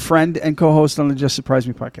Lehue, our friend and co-host on the Just Surprise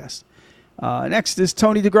Me podcast. Next is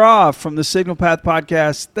Tony DeGraw from the Signal Path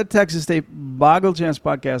podcast, the Texas State Boggle Chance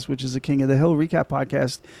podcast, which is the King of the Hill recap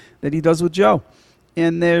podcast that he does with Joe.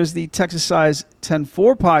 And there's the Texas Size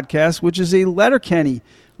 10-4 podcast, which is a Letterkenny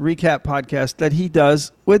recap podcast that he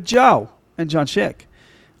does with Joe and John Schick.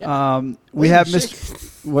 We Lady have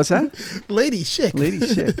Schick. What's that? Lady Schick. Lady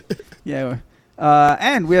Schick. Yeah.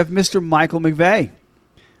 And we have Mr. Michael McVeigh.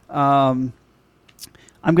 I'm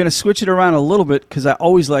going to switch it around a little bit because I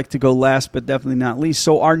always like to go last, but definitely not least.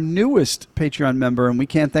 So our newest Patreon member, and we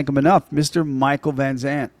can't thank him enough, Mr. Michael Van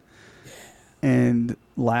Zant. And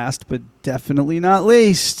last but definitely not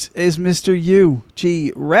least is Mr.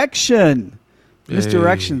 U.G. Rection. Mr.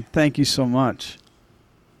 Rection, thank you so much.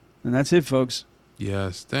 And that's it, folks.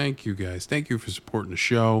 Yes, thank you guys. Thank you for supporting the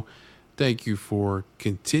show. Thank you for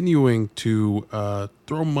continuing to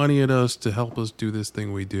throw money at us to help us do this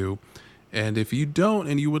thing we do. And if you don't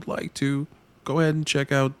and you would like to, go ahead and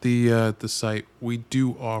check out the site. We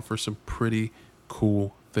do offer some pretty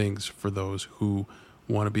cool things for those who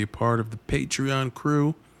want to be a part of the Patreon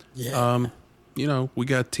crew. Yeah. We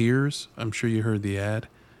got tiers. I'm sure you heard the ad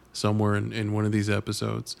somewhere in one of these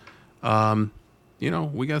episodes.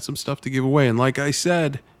 We got some stuff to give away. And like I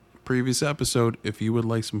said, previous episode, if you would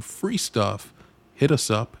like some free stuff, hit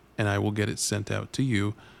us up and I will get it sent out to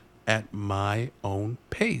you at my own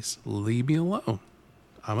pace. Leave me alone.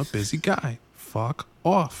 I'm a busy guy. Fuck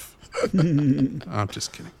off. I'm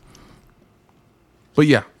just kidding. But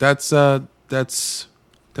yeah, that's it,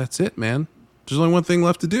 man. There's only one thing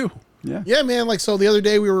left to do. Yeah, man. Like, so the other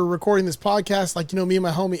day we were recording this podcast, like, me and my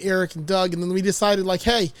homie Eric and Doug, and then we decided, like,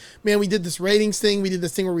 hey, man, we did this ratings thing. We did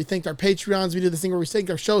this thing where we thanked our Patreons. We did this thing where we thanked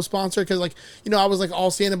our show sponsor. Cause, like, I was like all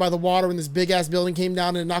standing by the water when this big ass building came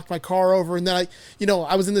down and knocked my car over. And then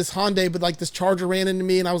I was in this Hyundai, but like this Charger ran into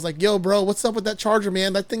me and I was like, yo, bro, what's up with that Charger,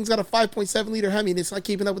 man? That thing's got a 5.7 liter Hemi and it's not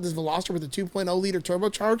keeping up with this Veloster with a 2.0 liter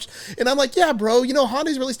turbocharged. And I'm like, yeah, bro,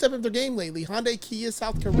 Hyundai's really stepping up their game lately. Hyundai, Kia,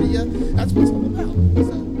 South Korea. That's what it's all about.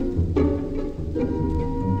 So.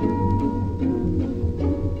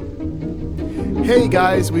 Hey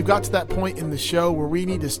guys, we've got to that point in the show where we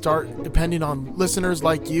need to start depending on listeners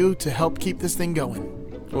like you to help keep this thing going.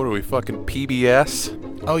 What are we, fucking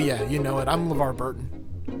PBS? Oh yeah, you know it. I'm LeVar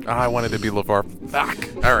Burton. I wanted to be LeVar.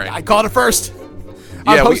 Fuck. All right. I called it first. Yeah,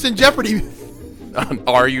 I'm hosting Jeopardy.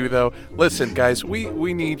 Are you, though? Listen, guys,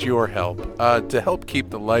 we need your help. To help keep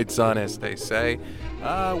the lights on, as they say,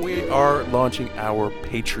 we are launching our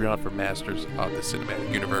Patreon for Masters of the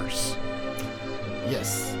Cinematic Universe.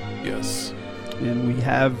 Yes. Yes. And we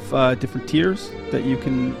have different tiers that you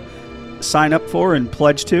can sign up for and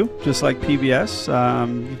pledge to, just like PBS.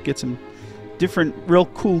 You get some different real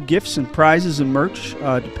cool gifts and prizes and merch,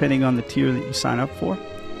 depending on the tier that you sign up for.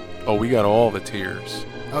 Oh, we got all the tiers.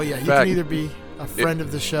 Oh, yeah. You can either be a friend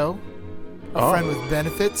of the show, a friend with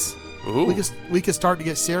benefits. Ooh. We could start to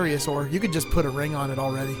get serious, or you could just put a ring on it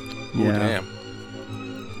already. Ooh, damn.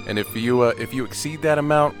 And if you exceed that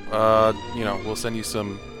amount, we'll send you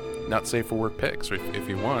some not safe for work pics, or if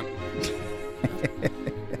you want.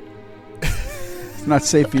 It's not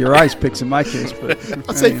safe for your eyes pics in my case, but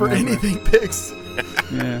not safe for anything pics.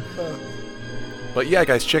 Yeah. But yeah,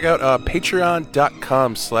 guys, check out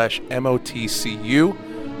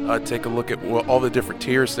patreon.com/MOTCU. Take a look at all the different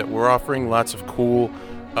tiers that we're offering. Lots of cool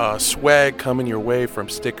swag coming your way, from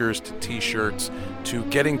stickers to t-shirts to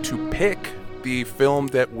getting to pick the film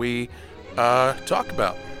that we talk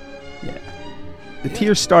about. Yeah. The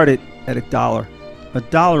tiers start at $1.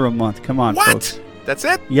 $1 a month. Come on, folks. That's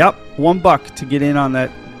it? Yep. $1 to get in on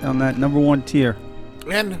that number one tier.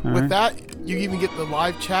 And with that, you even get the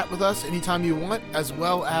live chat with us anytime you want, as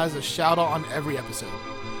well as a shout out on every episode.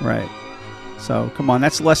 Right. So come on,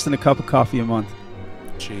 that's less than a cup of coffee a month.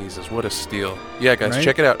 Jesus, what a steal. Yeah, guys,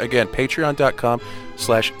 check it out. Again,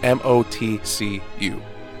 patreon.com/MOTCU.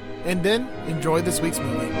 And then enjoy this week's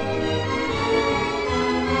movie.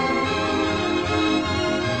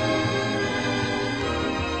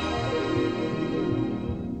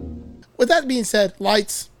 With that being said,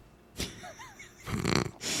 lights.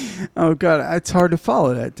 Oh, God. It's hard to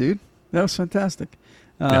follow that, dude. That was fantastic.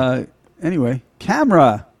 Anyway,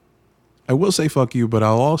 camera. I will say fuck you, but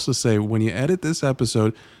I'll also say when you edit this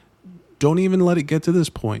episode, don't even let it get to this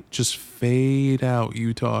point. Just fade out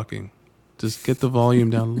you talking. Just get the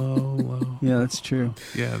volume down low. Yeah, that's true.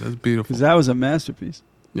 Yeah, that's beautiful. Because that was a masterpiece.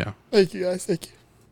 Yeah. Thank you, guys. Thank you.